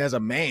and as a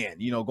man,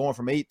 going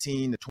from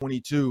 18 to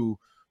 22,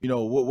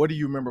 what do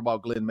you remember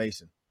about Glenn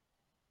Mason?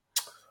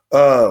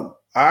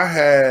 I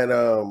had,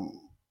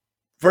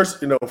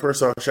 first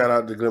off, shout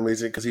out to Glenn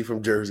Mason because he's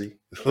from Jersey.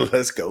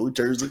 Let's go,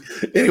 Jersey.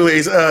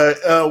 Anyways,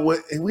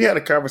 we had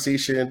a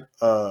conversation.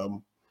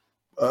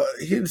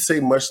 He didn't say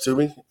much to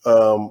me.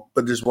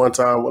 But this one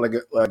time,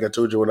 like I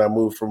told you, when I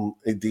moved from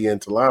a DN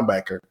to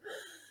linebacker,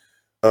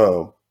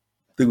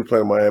 we were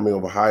playing Miami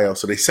of Ohio,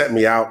 so they set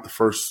me out the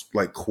first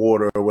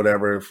quarter or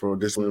whatever for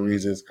disciplinary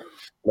reasons.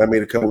 And I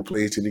made a couple of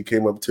plays, and he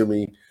came up to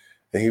me,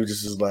 and he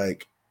was just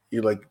like,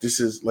 "You're like, this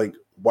is like,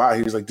 wow."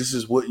 He was like, "This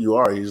is what you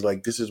are." He's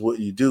like, "This is what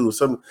you do."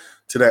 Something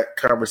to that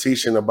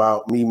conversation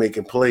about me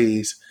making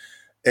plays,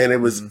 and it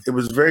was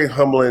very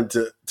humbling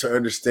to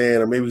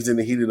understand, or maybe he's in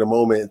the heat of the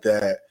moment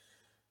that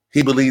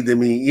he believed in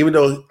me, even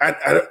though I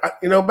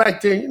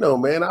back then,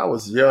 man, I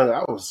was young,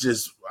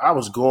 I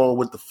was going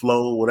with the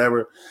flow,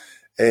 whatever.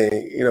 And,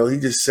 he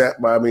just sat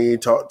by me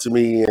and talked to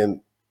me.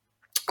 And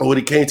when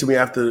he came to me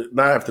not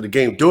after the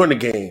game, during the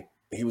game,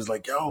 he was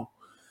like, "Yo."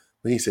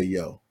 He said,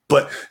 "Yo."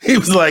 But he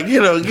was like,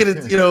 get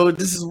it,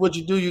 this is what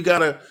you do. You got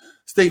to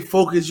stay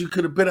focused. You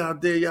could have been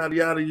out there, yada,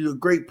 yada. You're a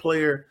great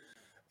player.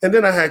 And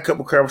then I had a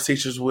couple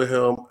conversations with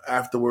him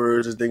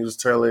afterwards as things was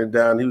turning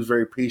down. He was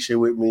very patient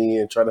with me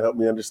and trying to help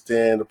me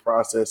understand the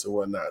process and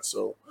whatnot.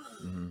 So,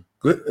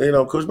 good,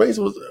 Coach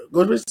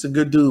Mason's a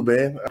good dude,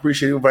 man. I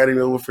appreciate you inviting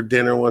me over for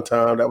dinner one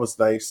time. That was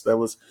nice. That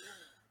was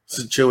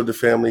to chill with the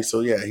family. So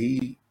yeah,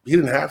 he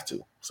didn't have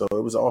to. So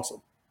it was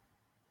awesome.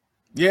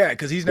 Yeah,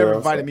 because he's never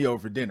invited me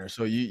over for dinner.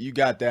 So you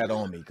got that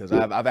on me, because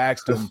I've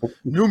asked him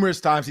numerous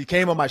times. He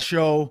came on my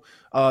show.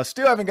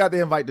 Still haven't got the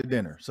invite to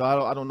dinner. So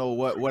I don't know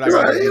what I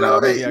got to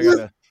do. Maybe I got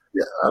to.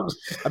 Yeah,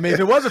 I mean,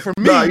 if it wasn't for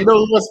me,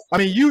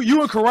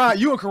 you and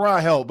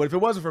Karan helped. But if it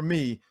wasn't for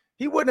me,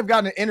 he wouldn't have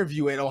gotten an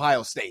interview at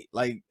Ohio State.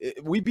 Like,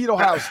 we beat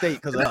Ohio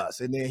State because of us,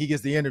 and then he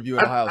gets the interview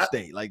at Ohio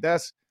State. Like,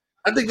 that's.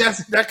 I think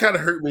that kind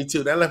of hurt me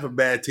too. That left a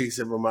bad taste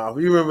in my mouth.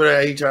 You remember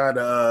that he tried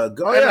to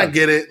go? And I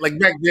get it. Like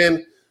back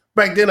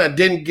then I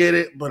didn't get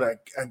it, but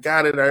I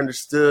got it. I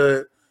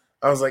understood.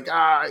 I was like,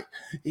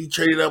 he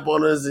traded up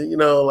on us, and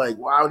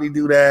why would he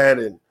do that?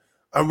 And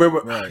I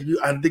remember,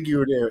 I think you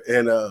were there,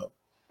 and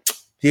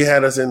he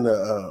had us in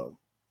the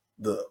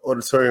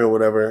auditorium or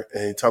whatever,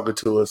 and he talking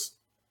to us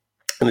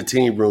in the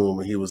team room,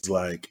 and he was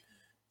like,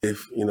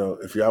 if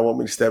y'all want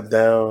me to step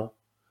down,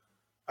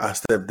 I'll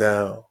step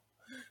down.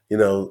 I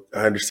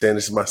understand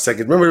this is my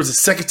second. Remember, it was the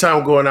second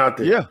time going out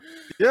there.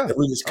 Yeah. And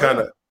we just kind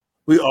of,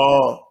 we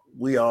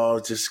all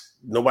just,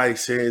 nobody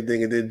said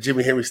anything. And then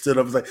Jimmy Henry stood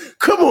up and was like,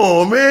 "Come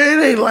on, man,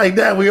 it ain't like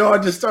that." We all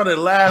just started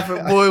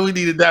laughing. Boy, we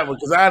needed that one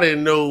because I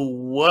didn't know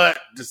what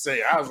to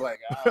say. I was like,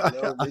 "I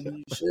don't know,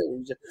 maybe you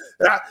should."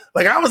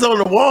 I was on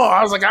the wall.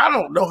 I was like, I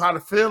don't know how to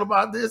feel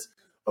about this.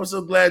 I'm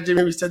so glad Jimmy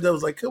Henry said that. I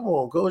was like, "Come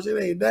on, coach,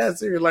 it ain't that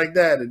serious like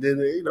that." And then,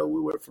 we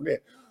went from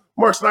there.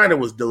 Mark Snyder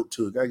was dope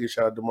too. Gotta give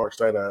shout out to Mark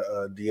Snyder,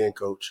 DN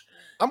coach.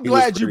 I'm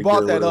glad you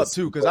brought that up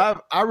too, because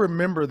I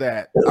remember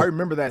that. I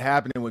remember that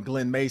happening with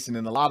Glenn Mason,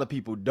 and a lot of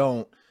people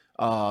don't.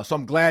 So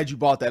I'm glad you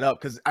brought that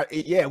up, because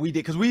we did,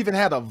 because we even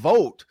had a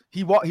vote.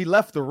 He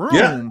left the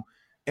room,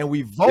 and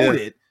we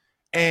voted.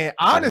 And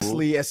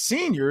honestly, as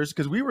seniors,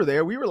 because we were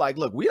there, we were like,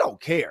 "Look, we don't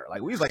care."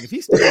 Like, we was like, if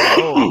he stays,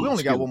 we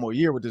only got one more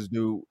year with this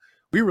dude.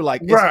 We were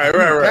like, right.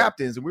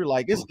 Captains, and we were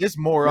like, it's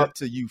more up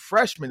to you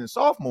freshmen and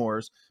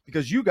sophomores,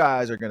 because you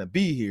guys are going to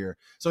be here.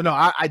 So, no,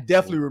 I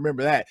definitely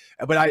remember that.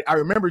 But I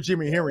remember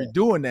Jimmy Henry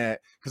doing that,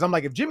 because I'm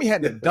like, if Jimmy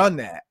hadn't done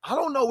that, I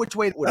don't know which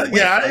way it would have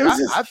went.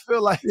 I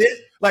feel like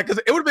because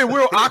it would have been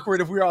real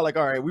awkward if we were all like,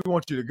 "All right, we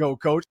want you to go,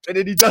 coach," and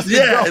then he doesn't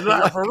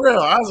go. For real.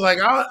 I was like,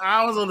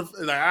 I was on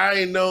the I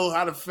didn't know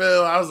how to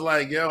feel. I was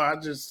like, "Yo, I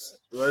just."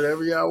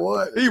 Whatever y'all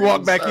want. He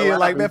walked back in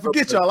like, "Man,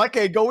 forget y'all. I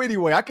can't go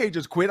anyway. I can't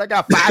just quit. I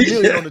got $5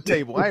 million on the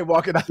table. I ain't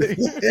walking out there."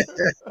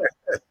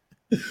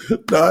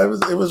 No,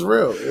 it was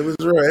real. It was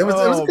real. It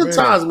was good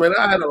times, man.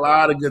 I had a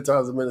lot of good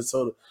times in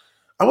Minnesota.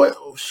 I went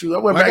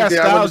back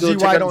there. Stylez G.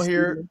 White on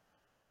here.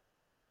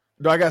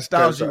 I got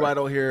Stylez G. White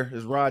over here.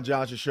 It's Ron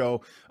Johnson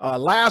Show.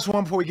 Last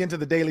one before we get into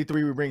the Daily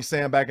 3, we bring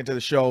Sam back into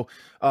the show.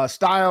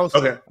 Stylez,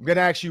 okay. I'm going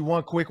to ask you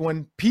one quick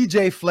one.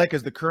 PJ Fleck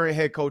is the current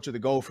head coach of the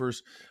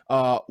Gophers.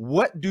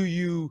 What do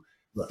you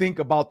think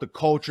about the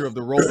culture of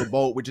the Roll the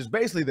Boat, which is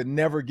basically the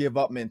never give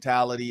up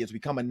mentality? It's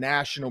become a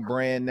national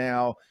brand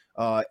now.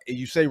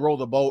 You say Roll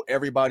the Boat,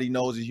 everybody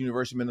knows it's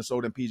University of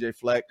Minnesota and PJ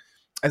Fleck.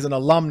 As an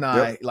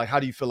alumni, like, how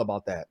do you feel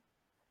about that?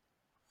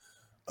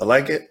 I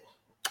like it.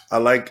 I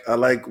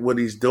like what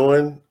he's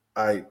doing.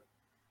 I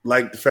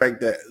like the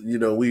fact that,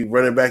 we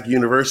running back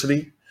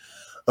university.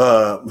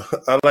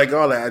 I like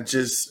all that. I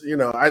just,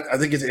 I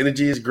think his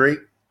energy is great.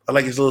 I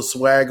like his little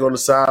swag on the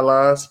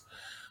sidelines.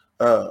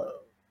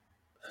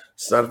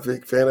 Just not a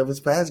big fan of his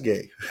pass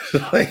game.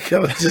 Like,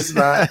 I'm just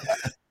not.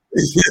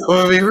 I'm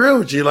gonna be real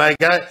with you. Like,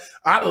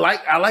 I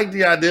like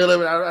the idea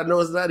of it. I know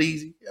it's not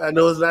easy.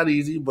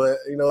 But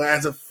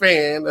as a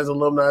fan, as an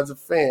alumni, as a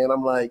fan,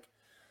 I'm like,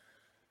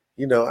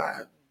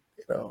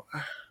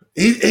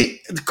 he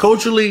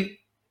culturally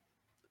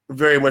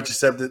very much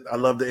accepted. I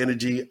love the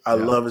energy. I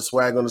love his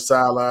swag on the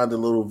sideline, the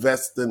little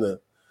vest and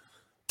the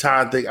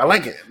tie thing. I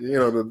like it. I'm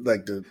talking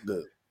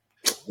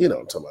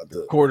about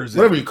the quarter zip,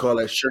 whatever you call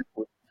that shirt.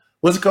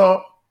 What's it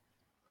called?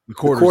 The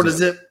quarter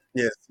zip.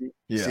 Yes.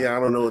 Yeah. See,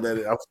 I don't know what that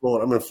is. I'm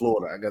in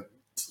Florida. I got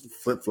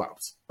flip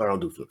flops. I don't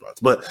do flip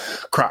flops, but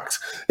Crocs.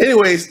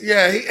 Anyways,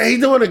 he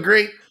doing a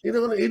great. He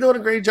doing a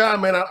great job,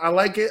 man. I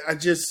like it. I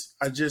just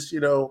I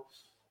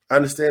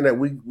understand that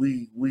we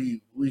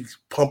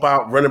pump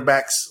out running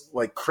backs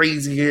like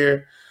crazy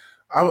here.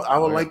 I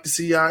would like to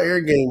see our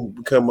air game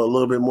become a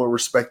little bit more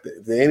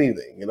respected than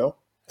anything,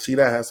 See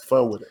that, have some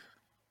fun with it.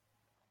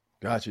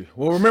 Got you.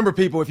 Well, remember,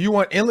 people, if you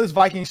want endless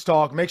Vikings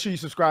talk, make sure you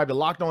subscribe to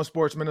Locked On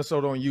Sports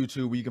Minnesota on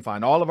YouTube, where you can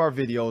find all of our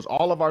videos,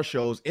 all of our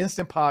shows,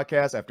 instant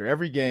podcasts after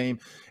every game,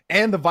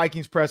 and the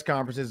Vikings press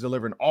conferences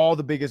delivering all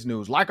the biggest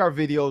news. Like our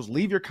videos,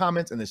 leave your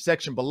comments in the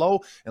section below,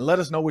 and let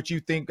us know what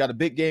you think. Got a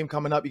big game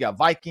coming up. You got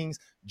Vikings,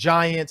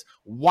 Giants,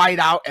 white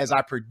out, as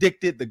I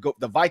predicted.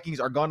 The Vikings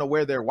are going to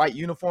wear their white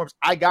uniforms.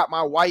 I got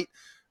my white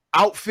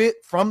outfit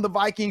from the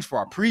Vikings for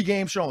our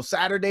pregame show on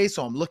Saturday,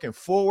 so I'm looking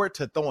forward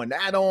to throwing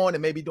that on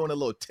and maybe doing a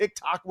little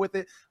TikTok with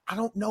it. I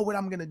don't know what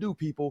I'm going to do,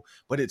 people,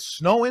 but it's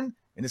snowing,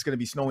 and it's going to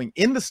be snowing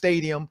in the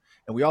stadium,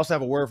 and we also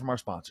have a word from our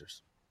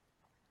sponsors.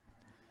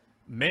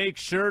 Make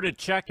sure to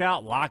check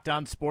out Locked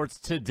On Sports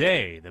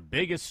Today, the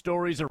biggest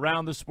stories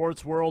around the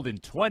sports world in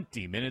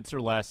 20 minutes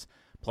or less,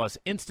 plus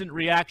instant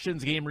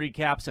reactions, game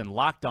recaps, and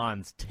Locked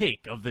On's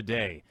take of the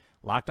day.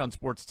 Locked On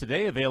Sports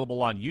Today,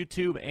 available on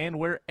YouTube and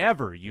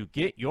wherever you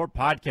get your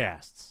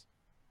podcasts.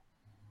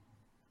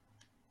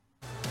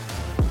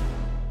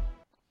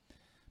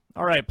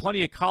 All right,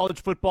 plenty of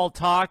college football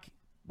talk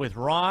with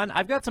Ron.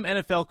 I've got some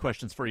NFL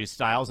questions for you,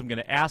 Stylez. I'm going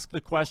to ask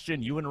the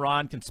question. You and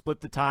Ron can split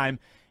the time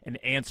and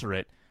answer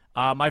it.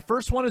 My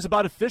first one is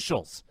about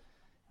officials.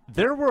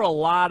 There were a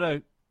lot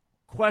of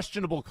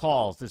questionable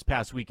calls this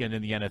past weekend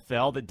in the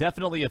NFL that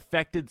definitely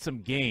affected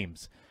some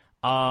games.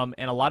 And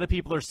a lot of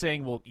people are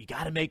saying, well, you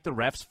got to make the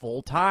refs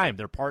full-time.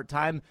 They're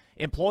part-time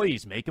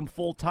employees. Make them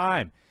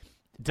full-time.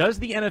 Does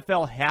the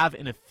NFL have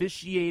an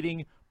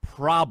officiating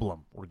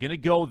problem? We're going to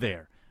go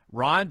there.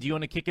 Ron, do you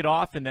want to kick it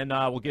off, and then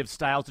we'll give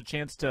Stylez a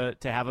chance to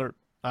have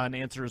an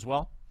answer as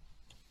well?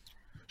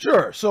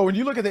 Sure. So when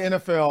you look at the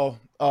NFL,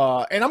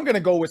 and I'm going to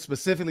go with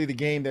specifically the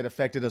game that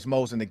affected us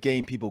most and the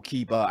game people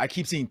I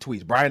keep seeing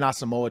tweets. Brian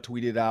Asamoah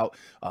tweeted out,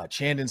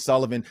 Chandon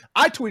Sullivan.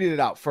 I tweeted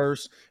it out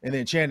first, and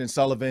then Chandon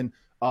Sullivan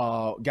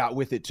got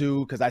with it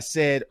too, because I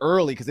said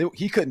early, because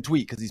he couldn't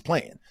tweet because he's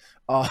playing.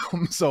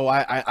 So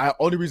I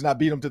only reason I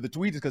beat him to the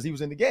tweet is because he was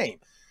in the game.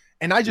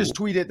 And I just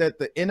tweeted that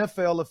the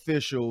NFL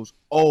officials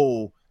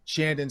owe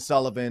Chandon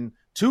Sullivan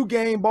 2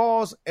 game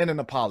balls and an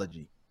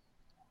apology.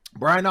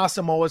 Brian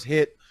Asamoah's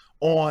hit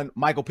on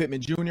Michael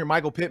Pittman Jr.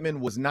 Michael Pittman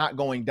was not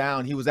going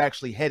down. He was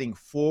actually heading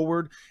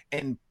forward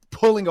and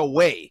pulling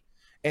away.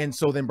 And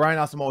so then Brian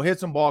Asamoah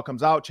hits him, ball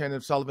comes out,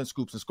 Chandon Sullivan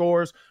scoops and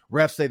scores.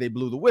 Refs say they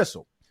blew the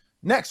whistle.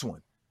 Next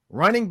one.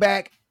 Running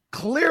back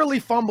clearly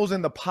fumbles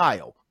in the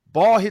pile.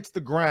 Ball hits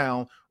the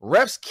ground.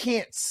 Refs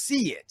can't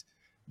see it.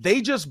 They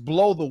just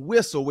blow the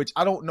whistle, which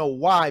I don't know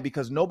why,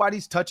 because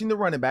nobody's touching the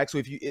running back. So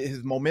if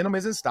his momentum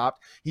isn't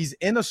stopped, he's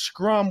in a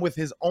scrum with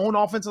his own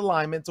offensive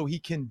lineman, so he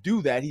can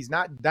do that. He's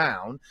not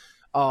down.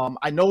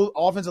 I know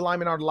offensive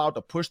linemen aren't allowed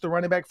to push the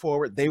running back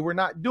forward. They were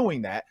not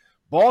doing that.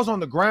 Ball's on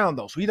the ground,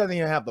 though, so he doesn't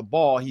even have the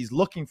ball. He's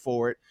looking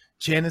for it.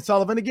 Chandon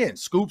Sullivan, again,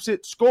 scoops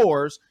it,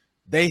 scores.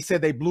 They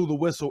said they blew the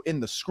whistle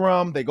in the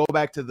scrum. They go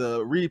back to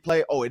the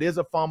replay. Oh, it is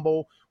a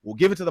fumble. We'll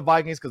give it to the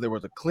Vikings because there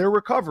was a clear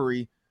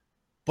recovery,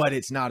 but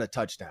it's not a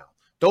touchdown.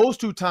 Those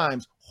 2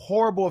 times,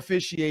 horrible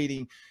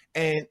officiating.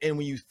 And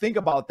when you think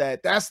about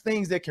that, that's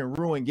things that can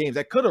ruin games.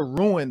 That could have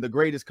ruined the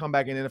greatest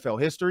comeback in NFL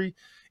history.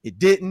 It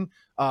didn't.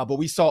 But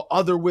we saw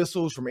other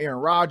whistles from Aaron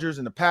Rodgers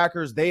and the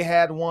Packers. They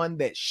had one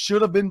that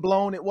should have been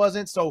blown. It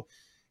wasn't. So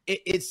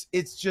it's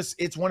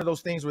one of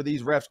those things where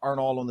these refs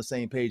aren't all on the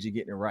same page and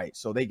getting it right.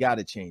 So they got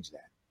to change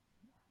that.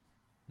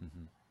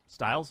 Mm-hmm.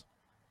 Stylez?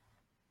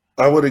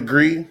 I would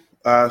agree.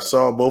 I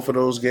saw both of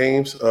those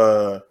games.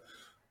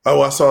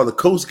 I saw the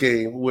Coast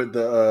game with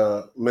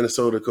the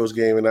Minnesota Coast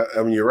game, and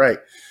I mean, you're right.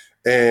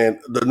 And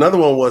another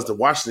one was the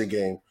Washington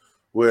game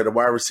where the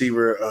wide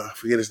receiver, I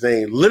forget his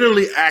name,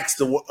 literally asked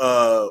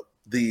the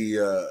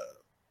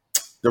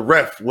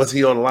ref, was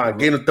he on the line,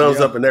 gave him thumbs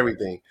up and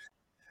everything.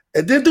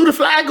 And then threw the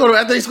flag on him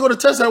after he scored a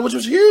touchdown, which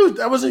was huge.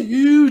 That was a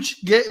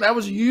huge game. That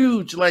was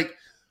huge. Like,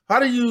 how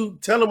do you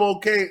tell him,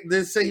 okay,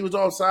 they say he was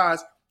offsides,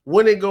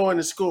 when they go in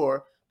and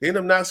score, they end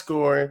up not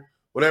scoring,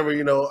 whatever,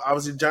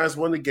 obviously the Giants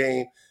won the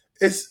game.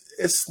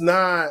 It's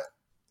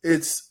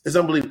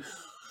unbelievable.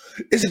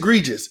 It's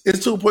egregious.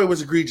 It's to a point where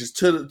it's egregious.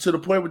 To the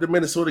point with the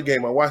Minnesota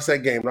game, I watched that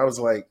game and I was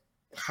like,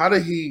 how do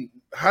you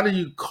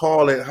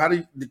call it?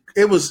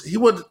 It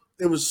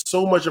was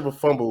so much of a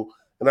fumble.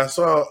 And I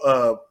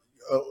saw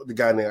the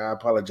guy there, I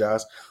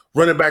apologize,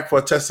 running back for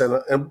a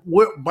touchdown. And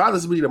what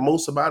bothers me the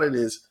most about it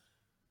is,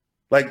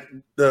 like,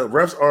 the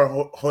refs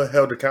aren't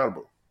held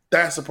accountable.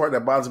 That's the part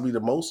that bothers me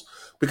the most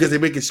because they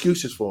make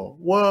excuses for them.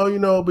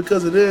 Well,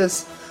 because of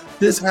this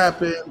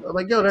happened. I'm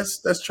like, yo,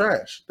 that's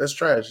trash. That's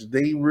trash.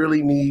 They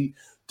really need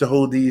to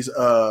hold these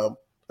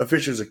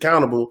officials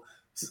accountable.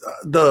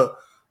 The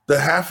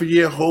half a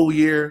year, whole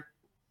year,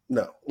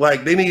 no.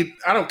 Like,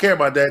 I don't care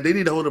about that. They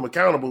need to hold them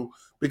accountable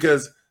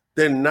because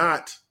they're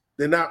not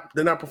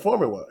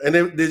performing well. And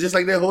they're just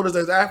like they hold us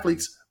as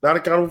athletes, not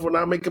accountable for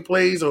not making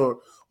plays or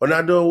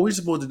not doing what we're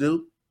supposed to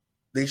do.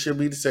 They should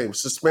be the same.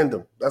 Suspend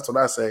them. That's what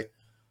I say.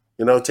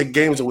 Take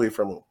games away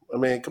from them. I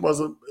mean, come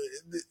on.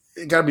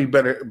 It got to be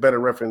better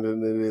reference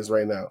than it is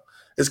right now.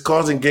 It's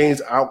causing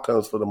games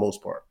outcomes for the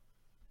most part.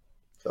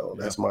 So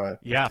that's my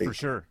take. For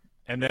sure.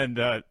 And then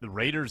the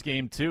Raiders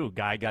game, too.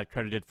 Guy got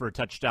credited for a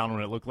touchdown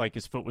when it looked like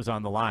his foot was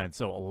on the line.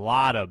 So a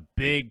lot of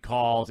big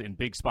calls in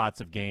big spots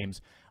of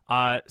games.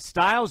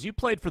 Stylez, you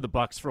played for the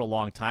Bucs for a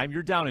long time.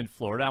 You're down in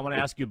Florida. I want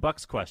to ask you a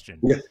Bucs question.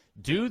 Yeah.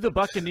 Do the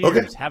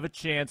Buccaneers have a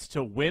chance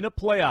to win a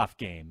playoff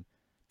game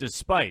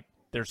despite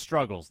their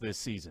struggles this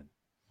season?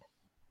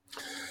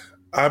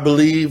 I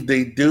believe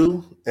they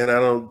do, and I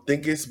don't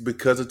think it's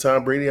because of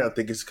Tom Brady. I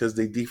think it's because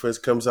their defense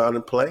comes out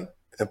and play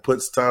and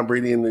puts Tom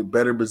Brady in a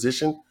better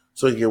position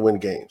so he can win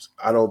games.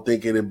 I don't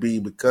think it'll be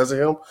because of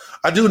him.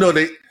 I do know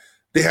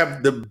they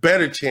have the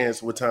better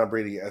chance with Tom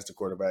Brady as the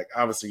quarterback.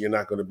 Obviously, you're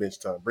not going to bench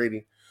Tom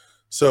Brady.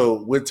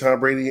 So with Tom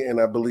Brady, and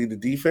I believe the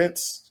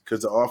defense,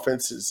 because the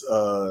offense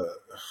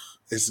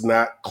is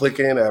not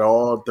clicking at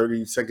all,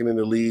 32nd in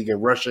the league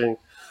and rushing.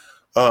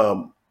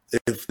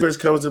 If first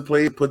comes to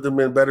play, put them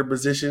in better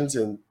positions,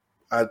 and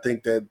I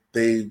think that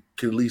they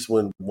could at least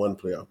win one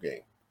playoff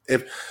game.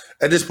 If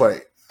at this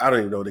point, I don't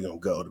even know where they're gonna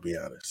go, to be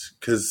honest,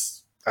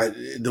 because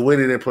the way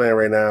that they're playing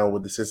right now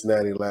with the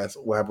Cincinnati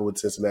what happened with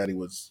Cincinnati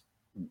was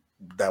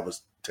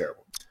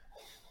terrible.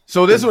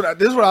 So this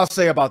is what I'll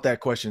say about that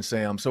question,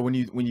 Sam. So when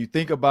you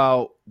think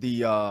about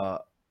the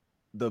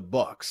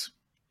Bucs,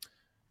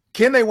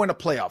 can they win a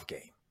playoff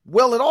game?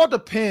 Well, it all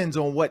depends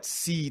on what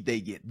seed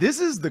they get.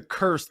 This is the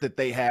curse that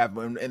they have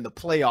in the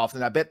playoffs,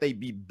 and I bet they'd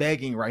be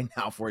begging right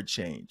now for a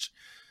change.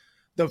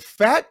 The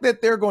fact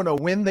that they're going to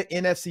win the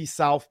NFC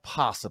South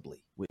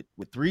possibly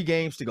with 3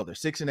 games to go, they're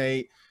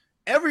 6-8.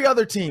 Every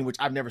other team, which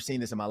I've never seen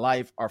this in my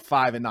life, are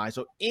 5-9.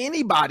 So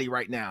anybody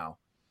right now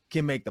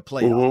can make the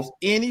playoffs.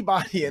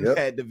 Anybody in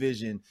that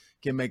division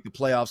can make the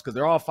playoffs because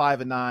they're all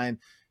 5-9.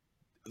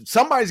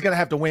 Somebody's going to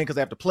have to win because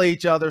they have to play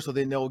each other. So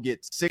then they'll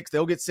get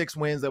 6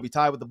 wins. They'll be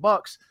tied with the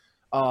Bucs.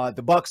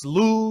 The Bucs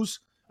lose.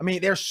 I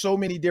mean, there's so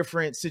many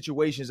different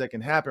situations that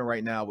can happen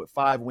right now with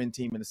 5-win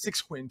team and a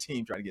 6-win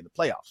team trying to get in the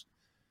playoffs.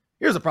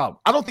 Here's the problem.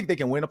 I don't think they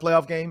can win a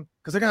playoff game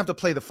because they're going to have to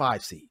play the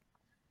 5 seed.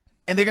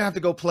 And they're going to have to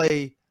go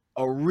play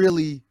a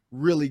really,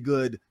 really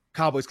good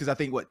Cowboys because I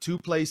think, 2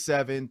 plays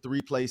 7,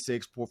 3 plays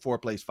 6, 4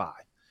 plays 5.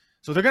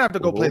 So they're going to have to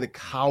go play the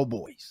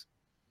Cowboys.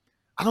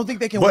 I don't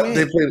think they can win.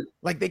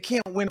 They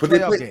can't win a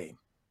playoff game.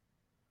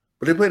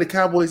 But they play the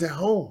Cowboys at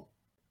home.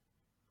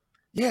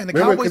 Yeah, and the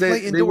Cowboys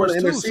play indoors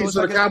too.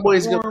 So the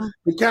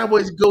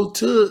Cowboys go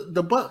to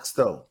the Bucs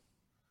though.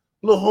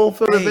 A little home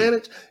field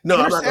advantage. No,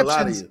 I'm not gonna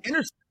lie to you.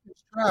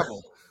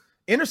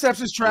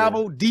 Interceptions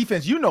travel.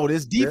 Defense, you know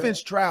this.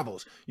 Defense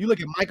travels. You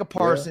look at Micah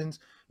Parsons.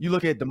 You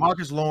look at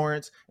DeMarcus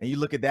Lawrence, and you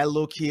look at that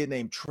little kid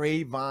named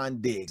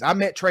Trayvon Diggs. I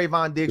met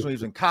Trayvon Diggs when he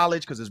was in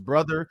college because his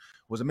brother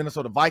was a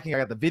Minnesota Viking. I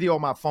got the video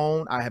on my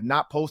phone. I have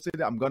not posted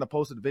it. I'm going to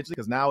post it eventually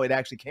because now it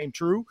actually came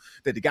true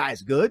that the guy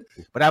is good.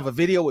 But I have a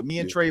video with me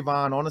and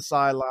Trayvon on the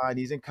sideline.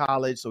 He's in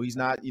college, so he's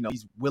not,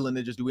 he's willing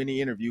to just do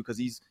any interview because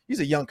he's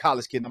a young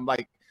college kid. And I'm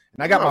like,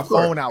 and I got my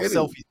phone out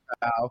selfie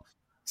style.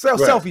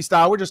 Selfie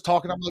style. We're just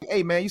talking. I'm like,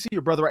 hey, man, you see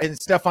your brother right?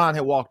 And Stefan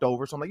had walked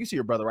over. So I'm like, you see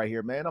your brother right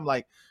here, man. I'm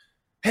like,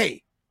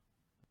 hey,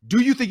 do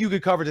you think you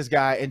could cover this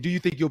guy? And do you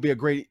think you'll be a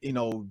great,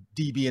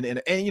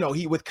 DB? And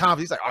he with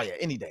confidence, he's like, oh yeah,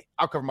 any day.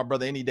 I'll cover my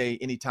brother any day,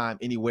 anytime,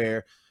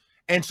 anywhere.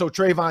 And so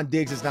Trayvon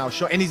Diggs is now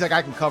showing, and he's like,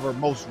 I can cover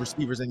most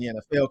receivers in the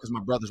NFL because my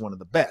brother's one of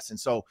the best. And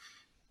so,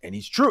 and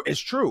he's true.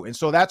 It's true. And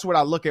so that's what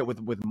I look at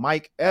with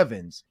Mike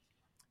Evans.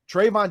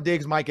 Trayvon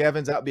Diggs, Mike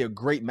Evans, that would be a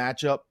great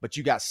matchup, but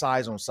you got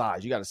size on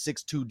size. You got a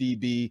 6'2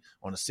 DB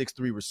on a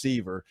 6'3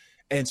 receiver.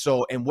 And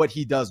what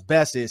he does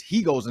best is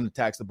he goes and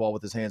attacks the ball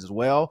with his hands as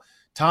well.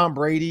 Tom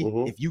Brady,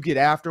 if you get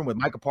after him with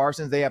Micah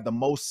Parsons, they have the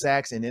most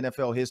sacks in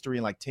NFL history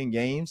in like 10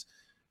 games.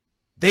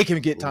 They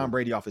can get Tom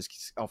Brady off his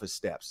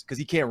steps because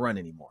he can't run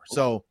anymore.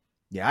 So,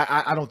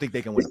 yeah, I don't think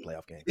they can win a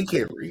playoff game. He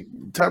can't read.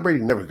 Tom Brady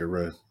never could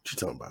run. What you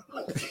talking about?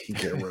 He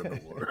can't run no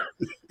more.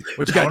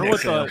 I wonder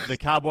what the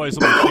Cowboys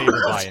will be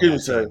favored by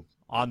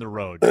on the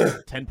road.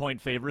 10-point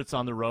favorites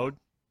on the road.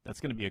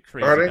 That's going to be a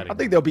crazy. I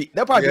think they'll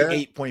probably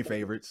be 8-point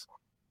favorites.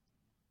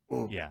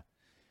 Yeah.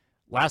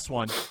 Last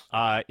one.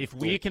 If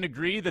we can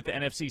agree that the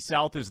NFC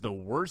South is the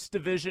worst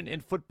division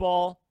in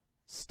football,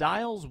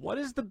 Stylez, what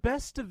is the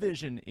best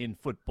division in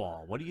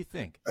football? What do you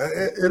think?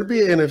 It'll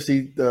be an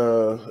NFC.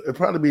 It'll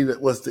probably be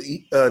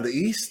the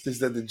East. Is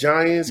that the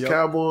Giants,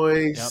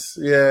 Cowboys?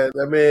 Yep.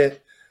 Yeah,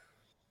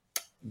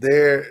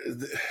 they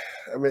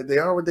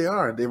are what they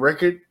are. Their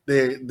record,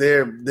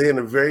 they're in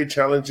a very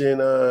challenging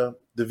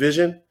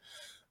division,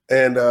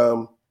 and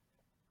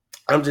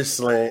I'm just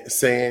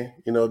saying,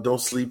 don't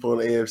sleep on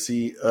the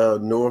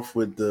AFC North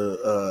with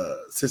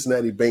the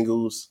Cincinnati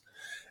Bengals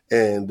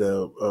and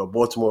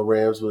Baltimore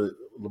Rams with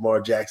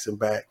Lamar Jackson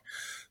back.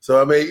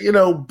 So,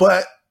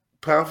 but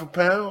pound for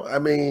pound, I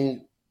believe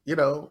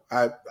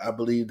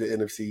the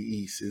NFC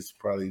East is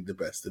probably the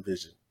best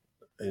division,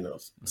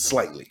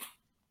 slightly.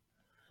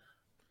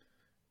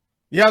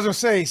 Yeah, I was going to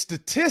say,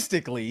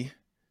 statistically,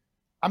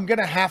 I'm going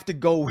to have to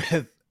go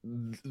with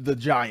the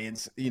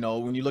Giants.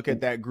 When you look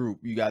at that group,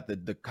 you got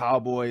the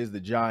Cowboys, the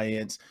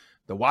Giants,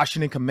 the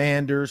Washington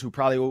Commanders, who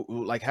probably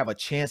will have a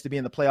chance to be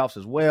in the playoffs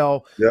as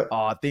well. Yep.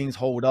 Things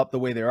hold up the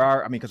way they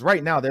are. Because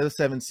right now they're the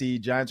 7th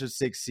seed, Giants are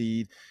 6th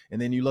seed,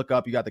 and then you look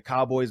up, you got the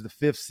Cowboys, the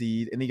 5th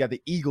seed, and you got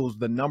the Eagles,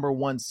 the number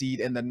 1 seed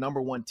and the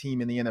number 1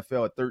 team in the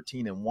NFL at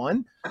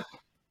 13-1.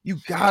 You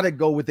got to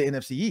go with the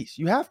NFC East.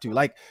 You have to,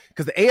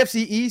 because the AFC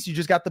East, you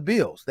just got the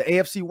Bills. The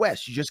AFC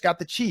West, you just got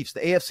the Chiefs.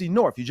 The AFC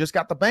North, you just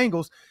got the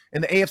Bengals.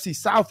 And the AFC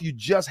South, you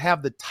just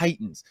have the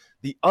Titans.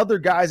 The other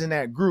guys in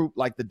that group,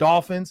 like the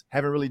Dolphins,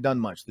 haven't really done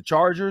much. The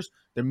Chargers,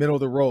 they're middle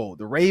of the road.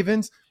 The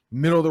Ravens,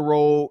 middle of the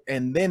road.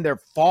 And then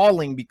they're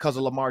falling because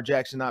of Lamar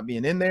Jackson not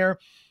being in there.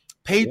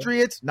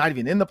 Patriots, not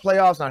even in the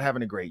playoffs, not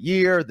having a great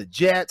year. The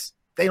Jets,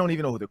 they don't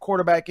even know who their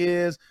quarterback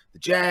is. The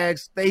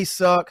Jags, they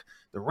suck.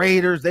 The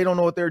Raiders, they don't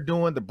know what they're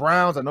doing. The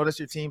Browns, I know that's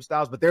your team,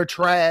 Styles, but they're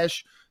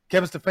trash.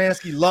 Kevin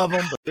Stefanski, love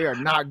them, but they are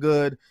not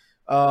good.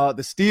 The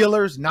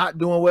Steelers, not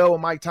doing well with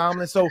Mike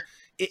Tomlin. So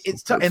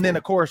it's tough. And then,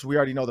 of course, we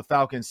already know the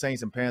Falcons,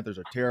 Saints, and Panthers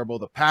are terrible.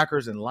 The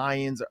Packers and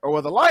Lions, the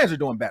Lions are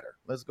doing better.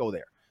 Let's go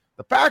there.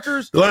 The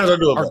Packers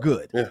are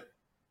good. Yeah.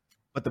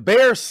 But the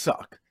Bears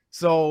suck.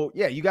 So,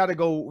 yeah, you got to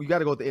go with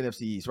the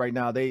NFC East. Right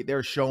now,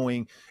 they're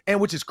showing, and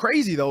which is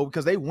crazy, though,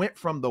 because they went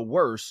from the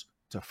worst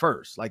to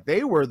first.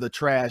 They were the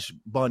trash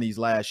bunnies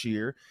last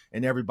year,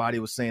 and everybody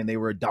was saying they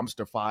were a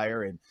dumpster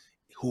fire and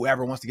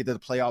whoever wants to get to the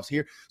playoffs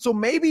here. So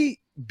maybe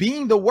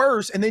being the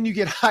worst and then you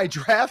get high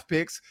draft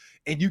picks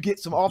and you get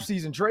some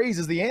offseason trades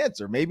is the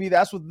answer. Maybe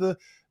that's what the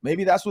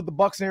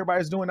Bucs and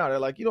everybody's doing now. They're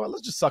like,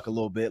 let's just suck a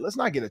little bit. Let's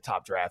not get a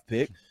top draft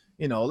pick.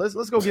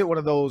 Let's go get one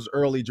of those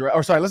early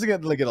let's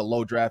get a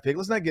low draft pick.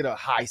 Let's not get a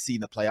high seed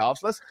in the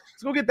playoffs. Let's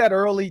go get that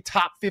early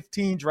top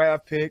 15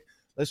 draft pick.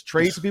 Let's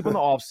trade some people in the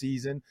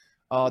offseason.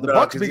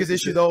 Bucs' biggest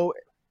issue, though,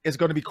 is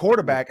going to be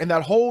quarterback. And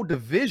that whole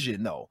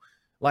division, though,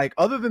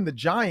 other than the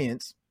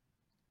Giants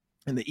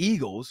and the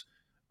Eagles,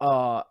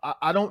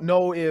 I don't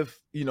know if,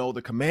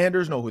 the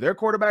Commanders know who their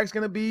quarterback's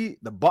going to be.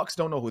 The Bucs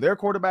don't know who their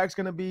quarterback's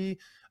going to be.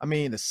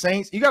 The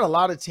Saints, you got a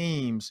lot of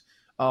teams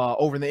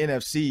over in the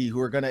NFC who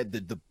are going to –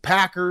 the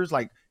Packers,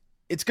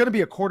 it's going to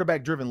be a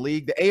quarterback-driven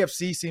league. The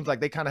AFC seems like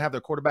they kind of have their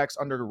quarterbacks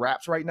under the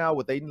wraps right now,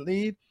 what they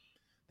need.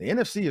 The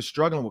NFC is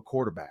struggling with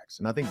quarterbacks,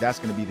 and I think that's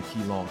going to be the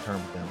key long-term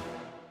with them.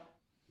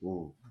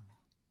 Ooh.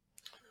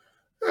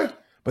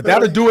 But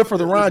that'll do it for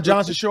the Ron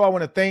Johnson Show. I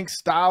want to thank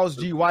Stylez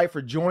G. White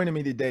for joining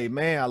me today.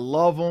 Man, I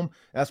love him.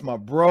 That's my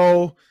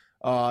bro.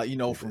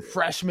 From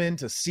freshmen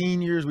to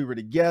seniors, we were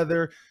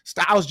together.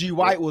 Stylez G.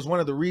 White was one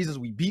of the reasons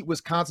we beat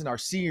Wisconsin our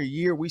senior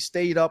year. We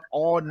stayed up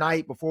all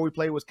night before we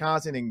played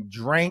Wisconsin and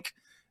drank.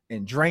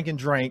 And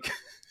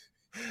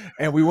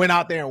we went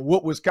out there and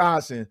whooped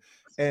Wisconsin.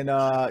 And,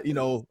 a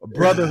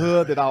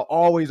brotherhood that I'll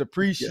always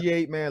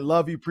appreciate, man.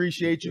 Love you,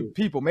 appreciate you.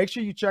 People, make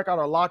sure you check out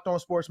our Locked On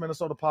Sports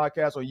Minnesota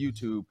podcast on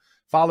YouTube,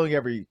 following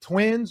every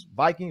Twins,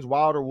 Vikings,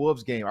 Wild, or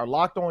Wolves game. Our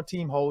Locked On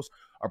team hosts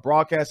are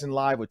broadcasting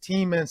live with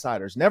team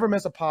insiders. Never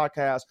miss a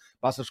podcast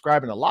by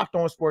subscribing to Locked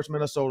On Sports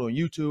Minnesota on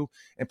YouTube.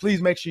 And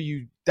please make sure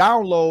you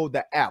download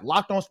the app,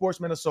 Locked On Sports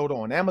Minnesota,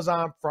 on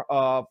Amazon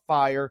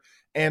Fire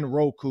and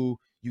Roku.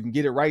 You can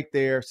get it right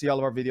there. See all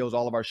of our videos,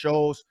 all of our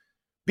shows.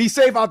 Be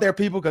safe out there,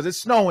 people, because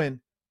it's snowing.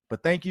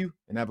 But thank you,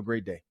 and have a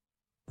great day.